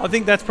doing it. I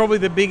think that's probably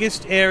the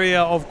biggest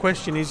area of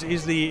question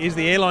is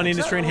the airline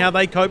industry and how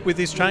they cope with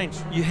this change.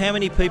 How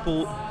many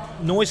people?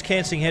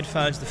 Noise-cancelling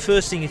headphones, the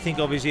first thing you think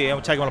of is, I'll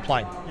take them on a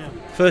plane. Yeah.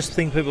 First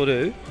thing people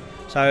do.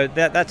 So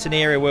that's an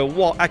area where,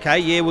 we're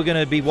going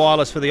to be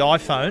wireless for the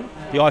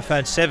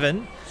iPhone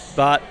 7,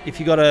 but if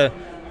you've got a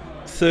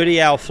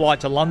 30-hour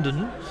flight to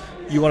London,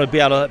 you want to be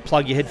able to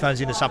plug your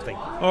headphones into something.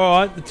 All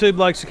right, the two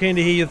blokes are keen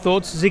to hear your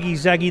thoughts. Ziggy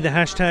Zaggy, the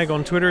hashtag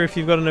on Twitter, if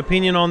you've got an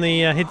opinion on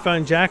the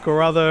headphone jack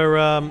or other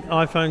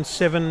iPhone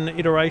 7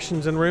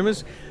 iterations and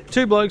rumours.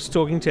 Two Blokes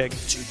Talking Tech.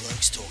 Two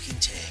Blokes Talking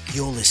Tech.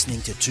 You're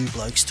listening to Two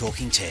Blokes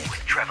Talking Tech.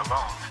 With Trevor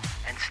Long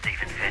and and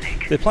Stephen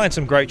Fennick. They're playing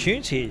some great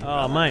tunes here.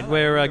 Oh, mate,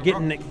 we're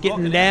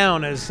getting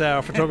down, as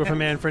our photographer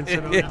man friend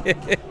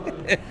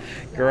said.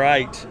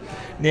 Great.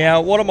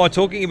 Now, what am I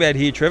talking about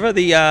here, Trevor?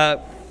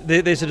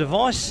 There's a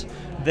device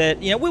that,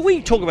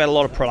 we talk about a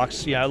lot of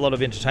products, a lot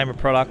of entertainment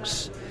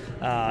products,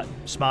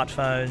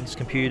 smartphones,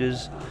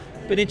 computers.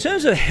 But in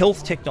terms of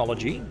health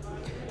technology,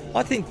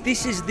 I think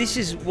this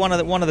is one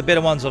of the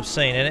better ones I've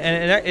seen,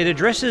 and it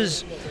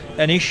addresses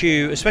an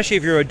issue, especially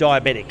if you're a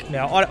diabetic.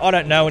 Now, I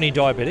don't know any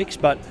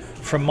diabetics, but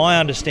from my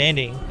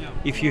understanding,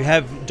 if you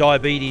have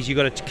diabetes, you've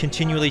got to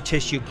continually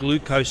test your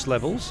glucose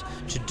levels.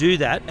 To do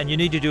that, and you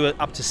need to do it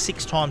up to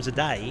 6 times a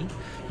day,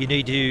 you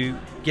need to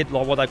get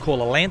like what they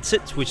call a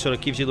lancet, which sort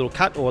of gives you a little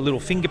cut or a little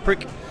finger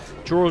prick,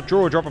 draw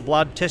a drop of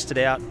blood, test it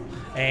out,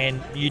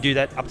 and you do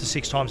that up to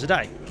 6 times a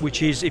day,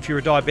 which is, if you're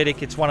a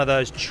diabetic, it's one of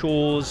those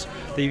chores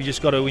that you've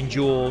just got to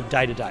endure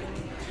day to day.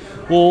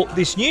 Well,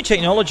 this new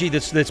technology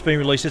that's been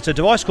released, it's a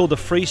device called the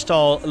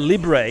Freestyle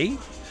Libre,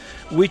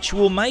 which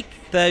will make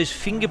those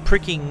finger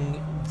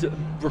pricking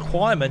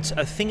requirements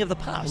a thing of the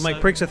past. We'll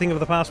make pricks a thing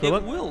of the past, will it?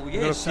 It will,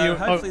 yes. So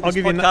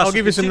I'll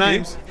give you some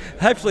names.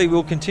 Hopefully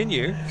we'll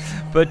continue.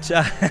 But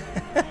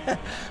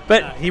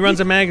he runs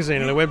a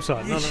magazine and a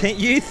website.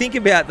 You think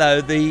about,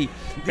 though,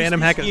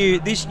 Phantom Hackers.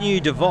 This new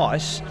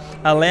device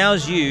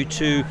allows you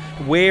to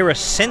wear a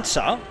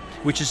sensor,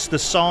 which is the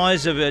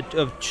size of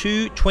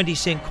 2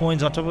 20-cent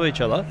coins on top of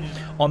each other,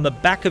 on the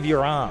back of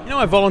your arm.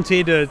 I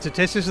volunteered to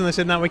test this, and they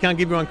said, no, we can't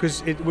give you one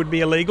because it would be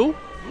illegal.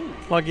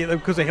 Like,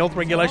 because of health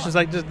regulations,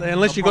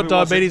 unless you've got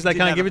diabetes, they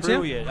can't give it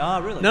to you.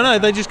 Oh, really? No,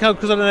 they just can't,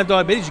 because I don't have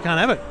diabetes, you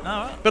can't have it. Oh,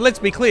 right. But let's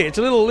be clear, it's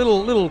a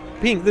little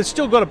pink. That's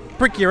still got to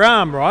prick your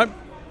arm, right?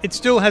 It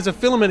still has a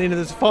filament in it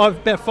that's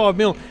about 5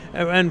 mil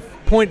and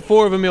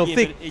 0.4 of a mil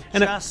thick,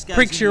 and it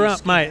pricks your arm,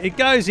 mate. It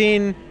goes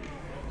in.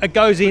 It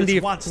goes into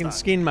your fucking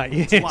skin,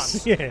 mate.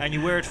 Yes, yeah. And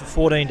you wear it for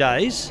 14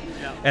 days,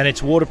 and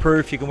it's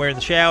waterproof. You can wear it in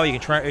the shower. You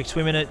can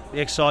swim in it,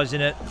 exercise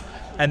in it,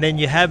 and then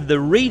you have the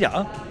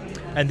reader,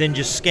 and then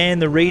just scan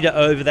the reader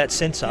over that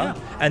sensor,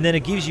 and then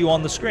it gives you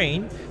on the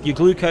screen your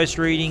glucose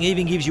reading.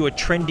 Even gives you a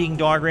trending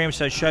diagram,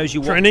 so it shows you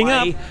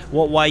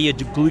what way your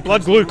glucose.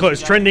 Blood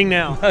glucose trending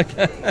now.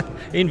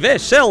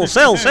 Invest, sell.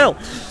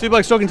 Two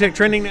Blokes Talking Tech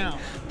trending now.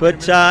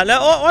 But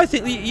no, I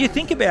think you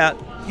think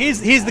about.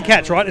 Here's the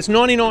catch, right? It's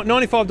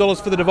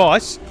 $95 for the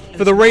device,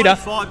 for the reader.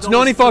 It's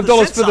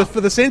 $95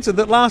 for the sensor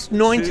that lasts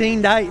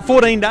 14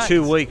 days.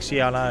 2 weeks,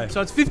 yeah, I know.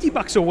 So it's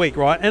 $50 a week,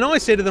 right? And I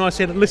said to them,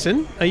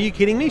 listen, are you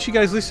kidding me? She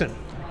goes, listen,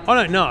 I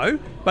don't know,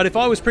 but if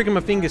I was pricking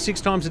my finger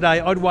 6 times a day,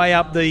 I'd weigh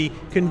up the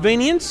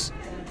convenience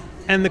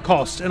and the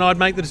cost, and I'd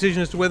make the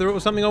decision as to whether it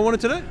was something I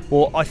wanted to do.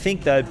 Well, I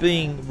think, though,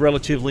 being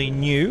relatively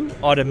new,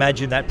 I'd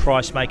imagine that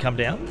price may come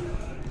down.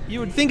 You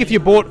would think if you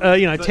bought,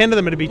 10 of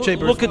them, it'd be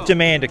cheaper. Look at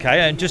demand,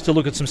 okay? And just to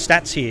look at some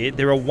stats here,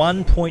 there are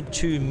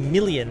 1.2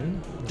 million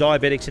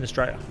diabetics in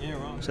Australia.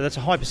 Yeah, right. So that's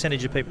a high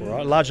percentage of people,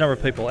 right? A large number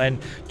of people. And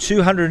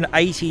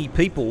 280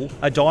 people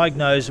are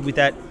diagnosed with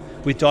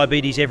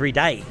diabetes every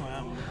day.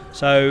 Wow.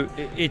 So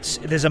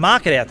there's a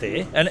market out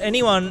there. And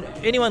anyone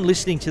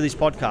listening to this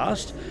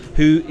podcast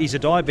who is a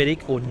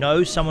diabetic or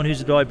knows someone who's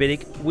a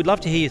diabetic, we'd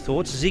love to hear your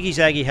thoughts. Ziggy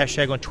Zaggy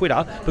 # on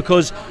Twitter,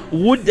 because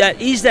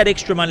is that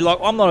extra money? Like,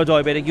 I'm not a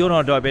diabetic, you're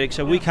not a diabetic,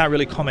 so we can't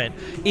really comment.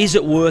 Is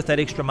it worth that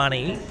extra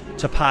money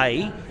to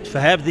pay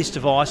to have this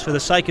device for the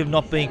sake of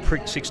not being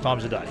pricked 6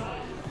 times a day?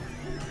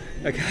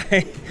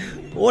 Okay,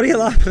 what are you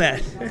laughing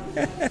at?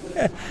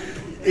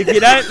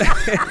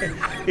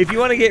 If you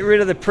want to get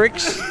rid of the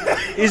pricks,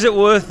 is it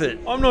worth it?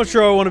 I'm not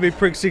sure I want to be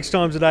pricked 6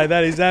 times a day.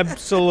 That is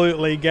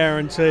absolutely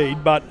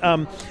guaranteed. But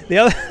the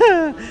other,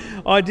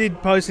 I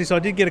did post this. I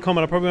did get a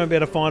comment. I probably won't be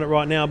able to find it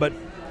right now. But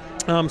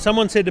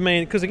someone said to me,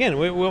 because again,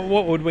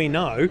 what would we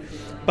know?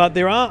 But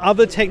there are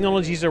other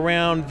technologies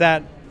around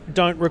that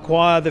don't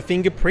require the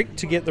finger prick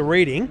to get the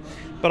reading.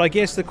 But I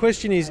guess the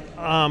question is,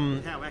 how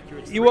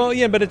accurate? Well,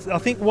 yeah, but I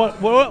think what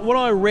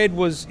I read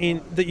was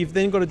that you've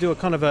then got to do a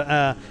kind of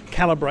a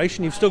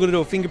calibration. You've still got to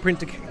do a fingerprint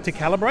to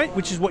calibrate,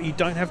 which is what you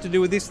don't have to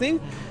do with this thing.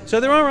 So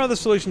there are other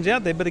solutions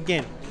out there. But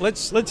again,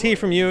 let's hear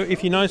from you.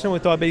 If you know someone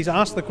with diabetes,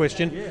 ask the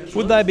question: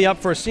 would they be up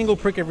for a single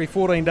prick every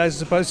 14 days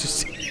as opposed to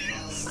 6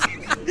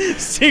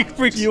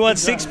 pricks? You want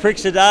 6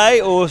 pricks a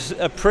day or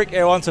a prick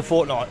once a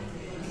fortnight?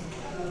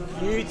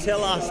 You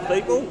tell us,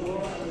 people.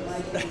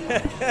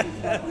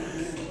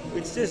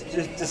 It's just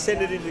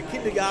descended into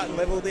kindergarten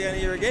level down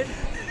here again.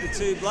 The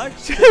two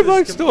blokes. Two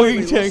Blokes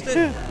Talking Tech.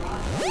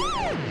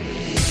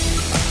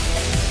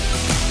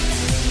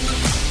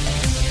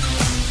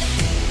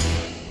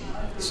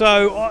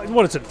 So,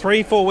 what is it,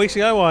 3-4 weeks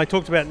ago, I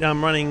talked about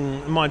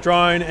running my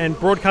drone and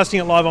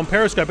broadcasting it live on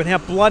Periscope and how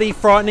bloody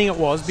frightening it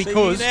was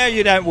because... So now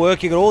you don't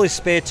work, you've got all this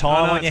spare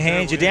time on your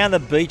hands, you're down the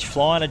beach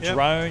flying a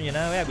drone,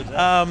 how good is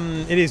that?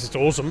 It is, it's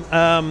awesome.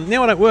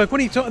 Now I don't work.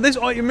 What are you talking...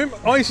 I remember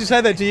I used to say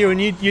that to you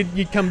and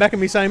you'd come back and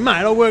be saying,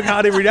 mate, I work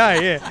hard every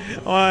day,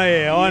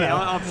 I know.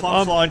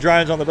 I'm flying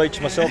drones on the beach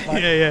myself,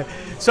 mate. Yeah.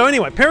 So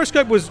anyway,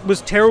 Periscope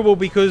was terrible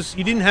because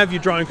you didn't have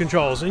your drone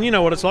controls, and you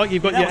know what it's like.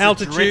 You've got your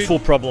altitude. Dreadful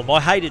problem. I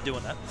hated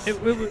doing that.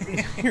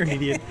 You're an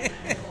idiot.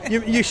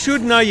 you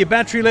should know your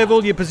battery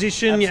level, your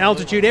position, your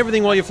altitude,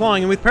 everything while you're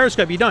flying. And with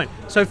Periscope, you don't.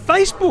 So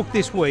Facebook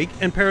this week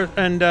and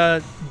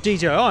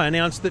DJI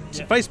announced that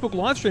Facebook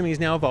live streaming is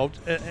now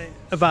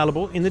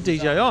available in the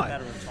DJI.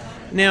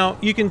 Now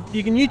you can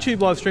YouTube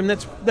live stream.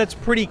 That's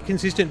pretty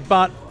consistent,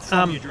 but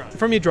from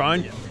your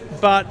drone. Yeah.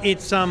 But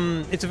it's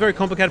a very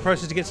complicated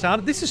process to get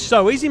started. This is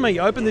so easy, mate.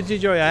 You open the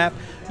DJI app,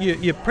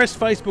 you press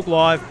Facebook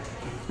Live,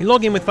 you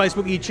log in with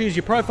Facebook, you choose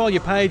your profile,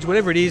 your page,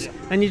 whatever it is,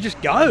 and you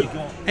just go.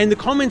 And the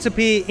comments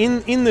appear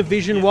in the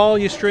vision while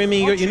you're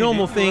streaming. You got your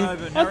normal thing.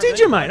 Oh, did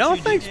you, mate? Oh,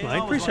 thanks, mate.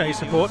 Appreciate your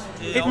support.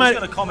 I was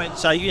going to comment,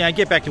 say,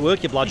 get back to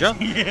work, you bludger.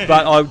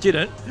 But I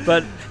didn't.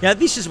 But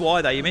this is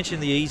why, though. You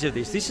mentioned the ease of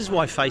this. This is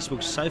why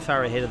Facebook's so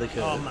far ahead of the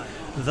curve. Oh,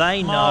 mate.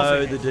 They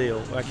know the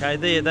deal. Okay,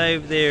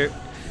 they're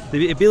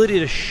the ability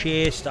to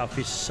share stuff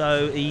is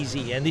so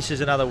easy, and this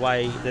is another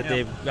way that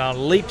they've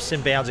gone leaps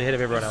and bounds ahead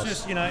of everyone else.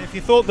 Just, if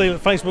you thought the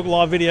Facebook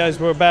Live videos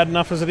were bad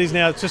enough as it is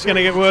now, it's just going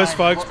to get worse,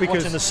 folks.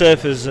 Because watching the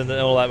surfers and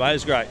all that, mate,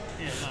 it's great.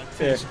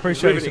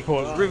 Appreciate your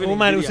support. Well,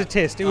 mate, it was a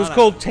test. It was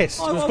called Test.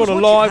 It was called a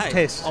live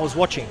test. I was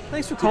watching.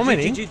 Thanks for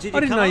commenting. I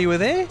didn't know you were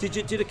there. Did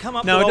it come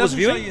up? No, it doesn't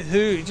show you who.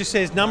 It just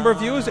says number of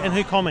viewers and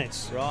who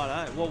comments.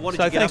 Right. Well, what did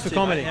so you get thanks up for to,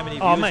 commenting. Mate?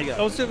 How many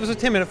viewers it was a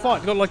 10-minute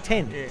flight. You got like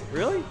 10. Yeah.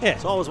 Really? Yeah.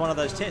 So I was one of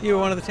those 10. You were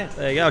one of the 10.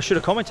 There you go. I should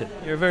have commented.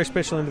 You're a very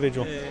special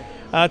individual.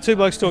 Yeah. Two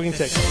Blokes Talking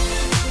Tech.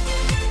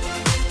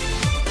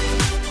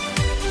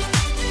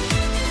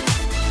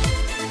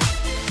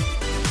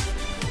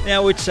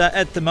 Now, it's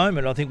at the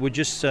moment, I think we're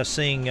just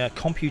seeing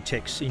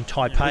Computex in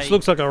Taipei. Which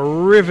looks like a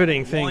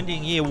riveting thing.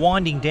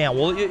 Winding down.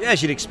 Well,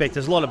 as you'd expect,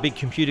 there's a lot of big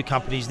computer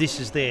companies. This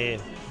is their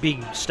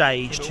big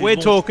stage. We're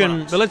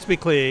talking, but let's be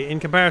clear,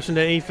 in comparison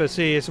to IFA,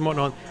 CES and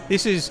whatnot,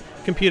 this is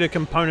computer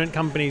component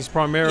companies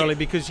primarily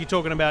because you're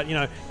talking about,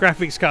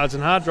 graphics cards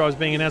and hard drives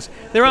being announced.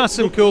 There are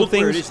some cool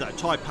things. Where it is, though,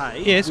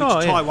 Taipei. Yes,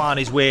 Taiwan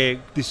is where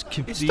this...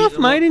 It's stuff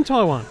made in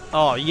Taiwan.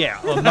 Oh, yeah.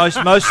 Well,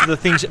 most of the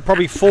things,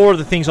 probably 4 of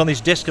the things on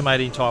this desk are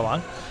made in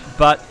Taiwan.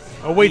 But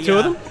are we two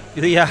of them?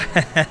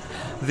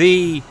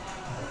 The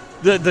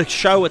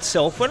show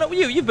itself. Well, have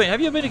you been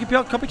to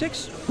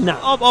Computex? No,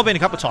 I've been a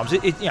couple of times.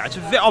 It's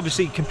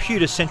obviously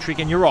computer centric,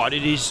 and you're right.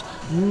 It is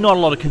not a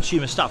lot of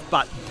consumer stuff,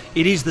 but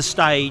it is the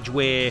stage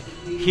where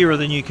here are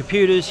the new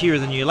computers, here are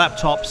the new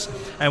laptops,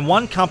 and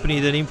one company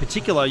that in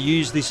particular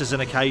used this as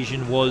an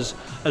occasion was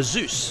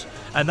Asus,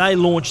 and they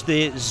launched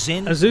their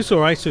Zen. Asus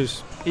or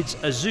Asus? It's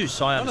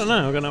Asus. I don't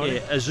know.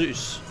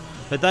 Asus,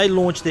 but they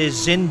launched their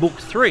ZenBook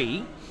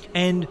 3.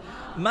 And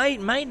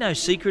made no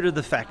secret of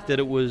the fact that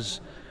it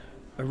was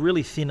a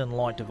really thin and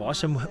light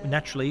device. And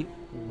naturally,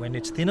 when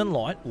it's thin and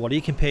light, what do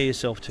you compare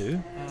yourself to?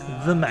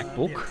 The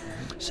MacBook. Yeah.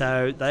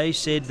 So they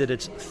said that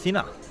it's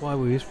thinner. Why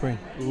were you whispering?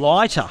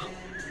 Lighter.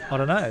 I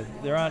don't know.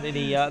 There aren't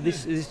any...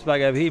 this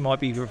bug over here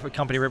might be a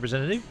company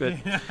representative, but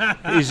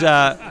is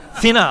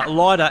thinner,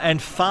 lighter,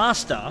 and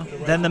faster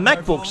than the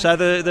MacBook. So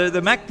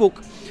the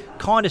MacBook...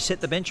 kind of set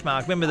the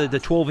benchmark. Remember the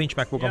 12-inch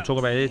MacBook I'm talking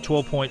about here,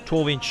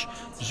 12-inch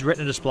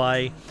Retina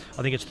display.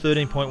 I think it's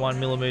 13.1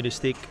 millimeters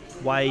thick,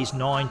 weighs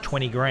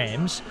 920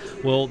 grams.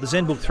 Well, the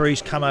ZenBook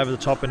 3's come over the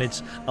top and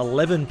it's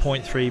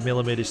 11.3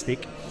 millimeters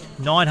thick,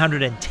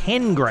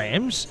 910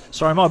 grams.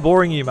 Sorry, am I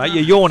boring you, mate?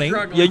 You're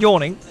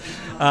yawning.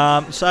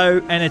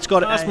 And it's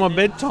got my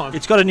bedtime.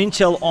 It's got an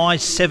Intel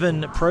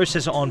i7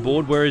 processor on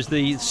board, whereas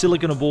the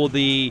silicon aboard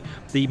the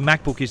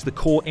MacBook is the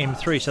Core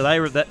M3. So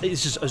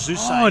this is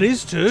Asus. Oh, it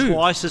is too.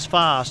 Twice as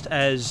fast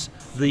as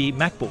the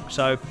MacBook.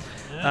 So,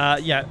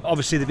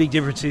 obviously the big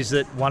difference is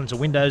that one's a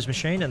Windows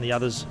machine and the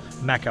other's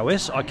Mac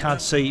OS. I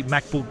can't see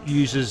MacBook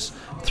users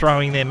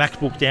throwing their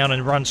MacBook down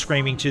and run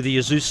screaming to the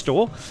Asus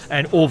store,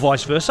 or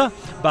vice versa.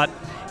 But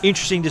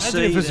interesting to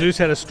see. If Asus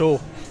had a store.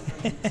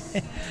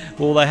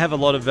 Well, they have a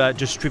lot of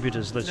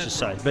distributors, let's just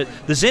say. But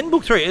the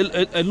ZenBook 3,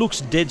 it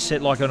looks dead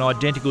set like an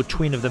identical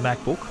twin of the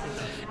MacBook.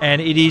 And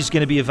it is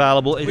going to be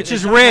available. Which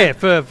is rare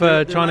for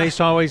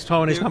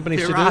Taiwanese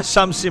companies to do. There are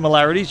some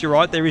similarities, you're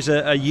right. There is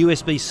a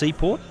USB-C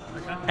port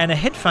and a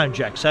headphone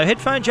jack. So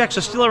headphone jacks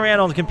are still around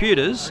on the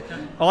computers.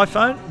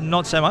 iPhone,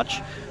 not so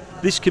much.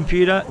 This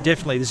computer,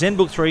 definitely. The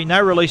ZenBook 3,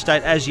 no release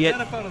date as yet.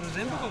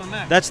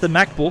 That's the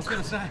MacBook,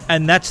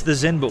 and that's the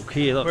ZenBook.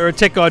 Here, look. We're at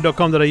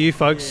techguide.com.au,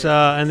 folks,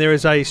 and there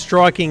is a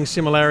striking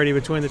similarity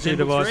between the two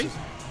devices.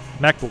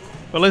 3? MacBook.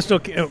 But let's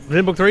not...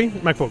 ZenBook 3,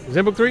 MacBook.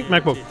 ZenBook 3,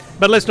 MacBook.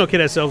 But let's not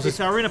kid ourselves. If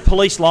they were in a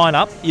police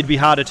lineup, you'd be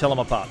hard to tell them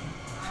apart.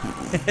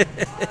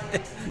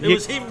 It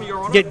was him, Your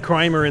Honour. Get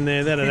Kramer in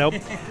there, that'd help.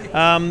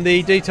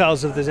 The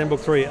details of the ZenBook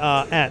 3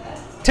 are at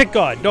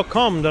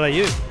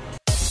techguide.com.au.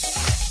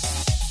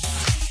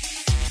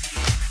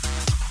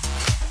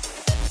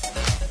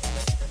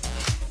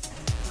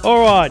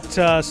 All right,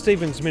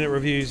 Stephen's Minute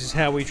Reviews is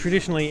how we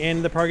traditionally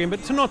end the program,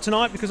 but not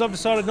tonight because I've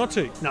decided not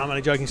to. No, I'm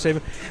only joking,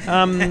 Stephen.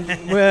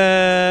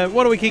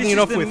 What are we kicking it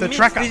off with? A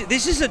tracker.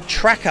 This is a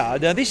tracker.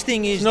 Now, this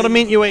thing is... It's not a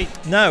mint you eat.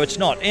 No, it's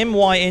not.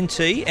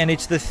 MYNT, and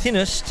it's the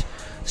thinnest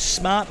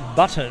smart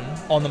button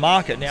on the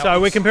market. Now, So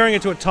we're comparing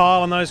it to a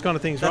tile and those kind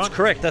of things, that's right?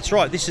 correct. That's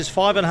right. This is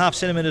 5.5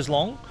 centimetres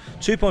long,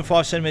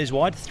 2.5 centimetres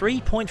wide,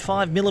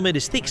 3.5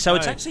 millimetres thick. So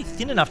it's Okay. actually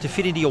thin enough to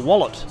fit into your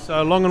wallet.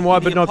 So long and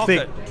wide, but Into your not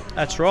thick. pocket.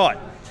 That's right.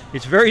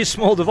 It's a very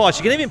small device.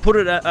 You can even put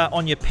it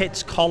on your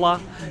pet's collar.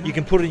 You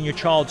can put it in your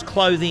child's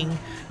clothing.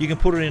 You can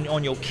put it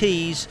on your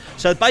keys.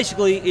 So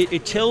basically,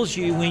 it tells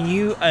you when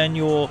you and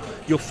your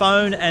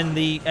phone and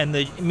the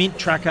Mint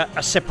tracker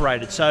are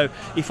separated. So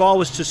if I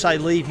was to say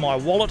leave my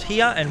wallet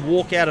here and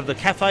walk out of the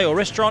cafe or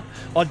restaurant,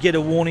 I'd get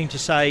a warning to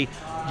say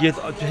you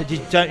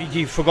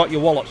forgot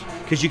your wallet,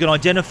 because you can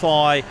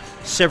identify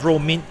several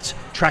Mint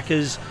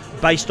trackers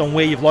based on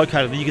where you've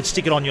located them. You can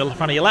stick it on your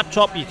front of your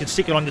laptop, you can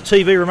stick it on your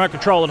TV remote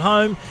control at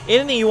home,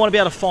 anything you want to be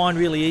able to find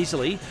really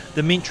easily,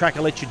 the Mint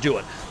tracker lets you do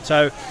it.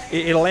 So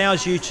it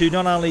allows you to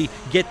not only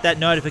get that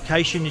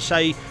notification, you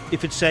say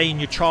if it's say in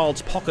your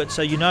child's pocket,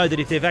 so you know that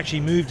if they've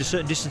actually moved a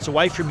certain distance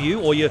away from you,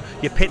 or your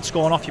pet's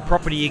gone off your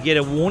property, you get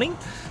a warning.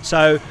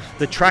 So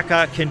the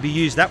tracker can be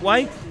used that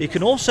way. It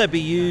can also be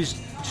used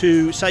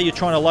to, say you're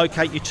trying to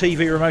locate your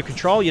TV remote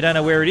control, you don't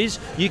know where it is,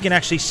 you can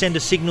actually send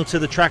a signal to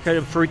the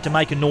tracker for it to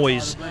make a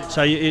noise,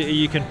 so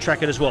you can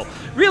track it as well.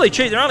 Really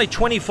cheap, they're only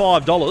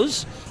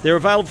 $25. They're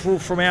available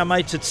from our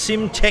mates at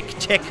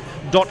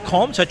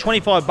simtechtech.com, so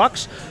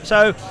 $25.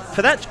 So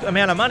for that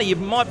amount of money, you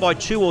might buy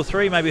 2 or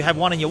 3, maybe have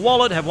one in your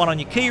wallet, have one on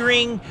your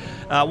keyring,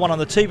 one on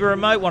the TV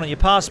remote, one on your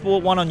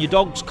passport, one on your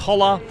dog's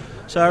collar.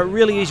 So a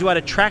really easy way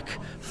to track,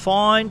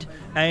 find,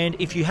 and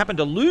if you happen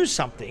to lose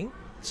something,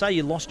 say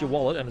you lost your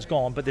wallet and it's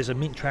gone, but there's a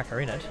Mint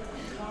tracker in it,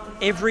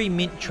 every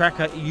Mint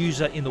tracker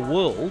user in the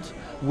world,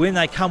 when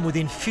they come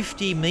within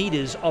 50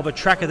 metres of a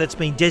tracker that's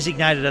been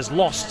designated as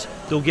lost,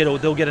 they'll get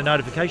a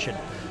notification.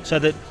 So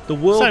that the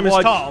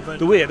worldwide, Tile, but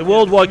the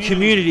worldwide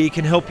community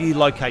can help you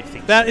locate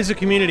things. That is a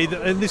community,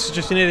 and this is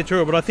just an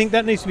editorial, but I think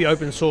that needs to be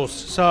open source.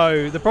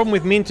 So the problem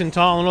with Mint and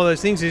Tile and all those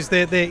things is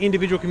they're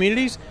individual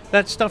communities.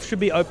 That stuff should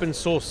be open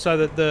source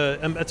so that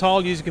a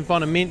Tile user can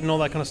find a Mint and all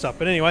that kind of stuff.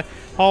 But anyway,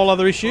 whole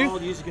other issue.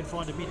 All user can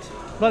find a Mint.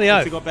 Bloody If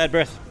oath. you got bad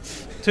breath.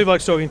 Two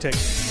Blokes Talking Tech.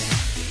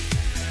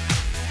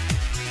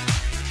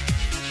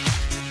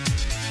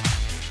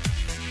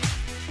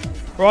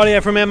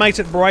 Rightio, from our mates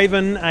at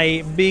Braven,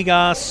 a big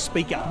ass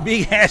speaker.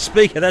 Big ass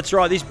speaker, that's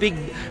right. This big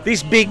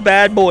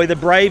bad boy, the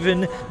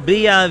Braven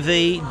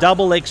BRV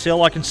Double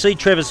XL. I can see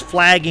Trevor's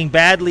flagging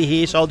badly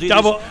here, so I'll do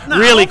this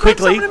really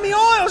quickly. I've got something in my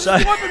eye. I was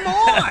just wiping my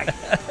eye.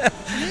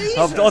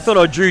 I thought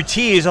I drew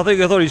tears. I thought he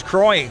was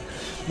crying.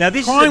 Now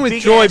this Crying is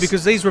with joy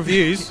because these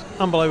reviews,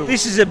 unbelievable.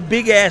 this is a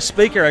big ass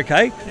speaker.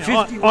 Okay,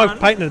 I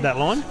patented that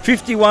line.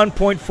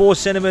 51.4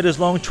 centimetres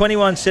long,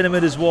 21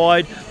 centimetres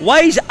wide,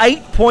 weighs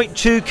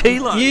 8.2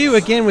 kilos. You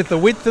again with the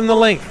width and the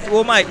length.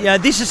 Well, mate,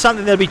 this is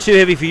something that'll be too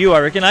heavy for you, I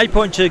reckon.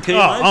 8.2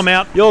 kilos. Oh, I'm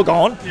out. You're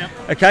gone. Yep.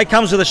 Okay,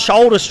 comes with a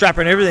shoulder strap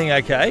and everything,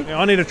 okay? Yeah,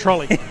 I need a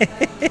trolley.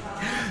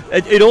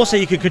 It also,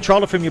 you can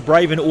control it from your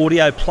Braven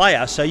audio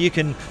player, so you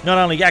can not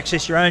only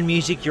access your own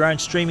music, your own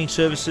streaming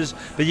services,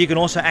 but you can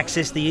also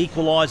access the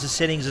equalizer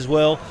settings as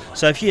well.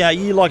 So if you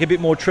like a bit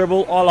more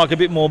treble, I like a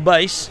bit more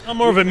bass. I'm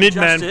more of a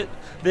mid-man. It.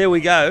 There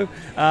we go.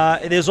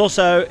 There's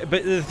also,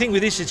 but the thing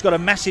with this, it's got a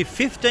massive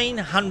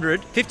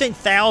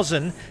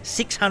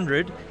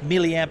 15,600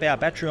 milliamp hour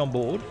battery on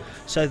board.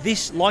 So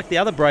this, like the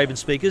other Braven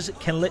speakers,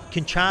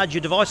 can charge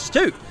your devices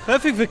too.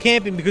 Perfect for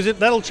camping because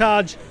that'll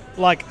charge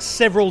like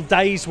several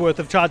days worth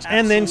of charge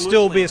and then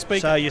still be a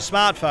speaker. So your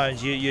smartphones,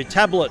 your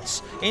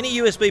tablets, any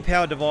USB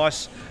powered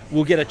device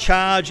will get a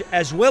charge,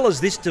 as well as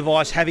this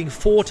device having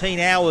 14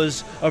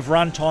 hours of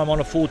runtime on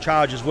a full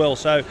charge as well.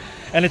 So,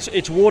 and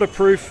it's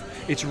waterproof,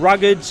 it's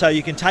rugged, so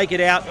you can take it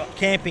out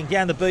camping,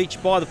 down the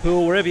beach, by the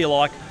pool, wherever you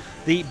like.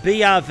 The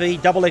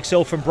BRV Double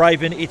XL from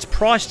Braven, it's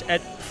priced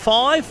at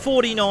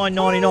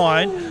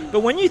 $549.99.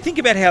 But when you think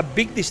about how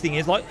big this thing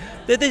is, like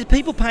there's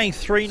people paying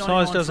 $399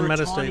 Size doesn't for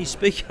matter, a tiny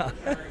Steve. speaker.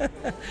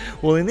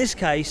 Well, in this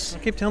case, I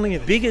keep telling you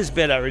this. big is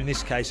better in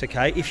this case,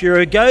 okay? If you're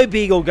a go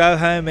big or go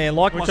home man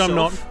like Which myself, I'm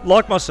not.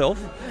 like myself,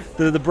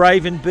 the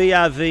Braven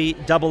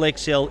BRV Double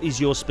XL is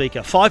your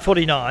speaker.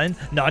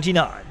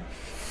 $549.99.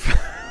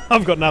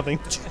 I've got nothing.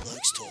 Two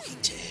Blokes Talking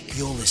Tech.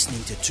 You're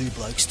listening to Two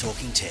Blokes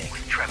Talking Tech.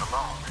 With Trevor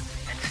Long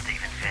and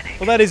Stephen Fennick.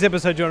 Well, that is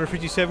episode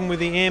 257 with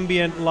the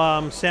ambient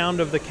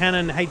sound of the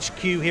Canon HQ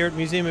here at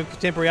Museum of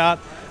Contemporary Art,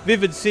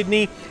 Vivid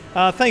Sydney.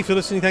 Thanks for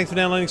listening. Thanks for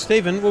downloading,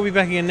 Stephen. We'll be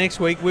back again next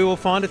week. We will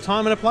find a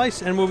time and a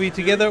place, and we'll be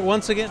together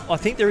once again. I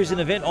think there is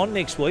an event on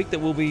next week that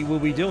we'll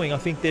be doing. I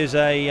think there's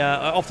a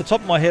off the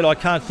top of my head, I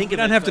can't think You of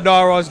it. don't have to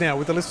diarise now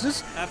with the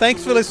listeners.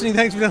 Thanks for listening.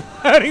 Thanks for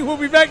downloading. We'll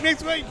be back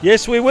next week.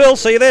 Yes, we will.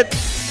 See you then.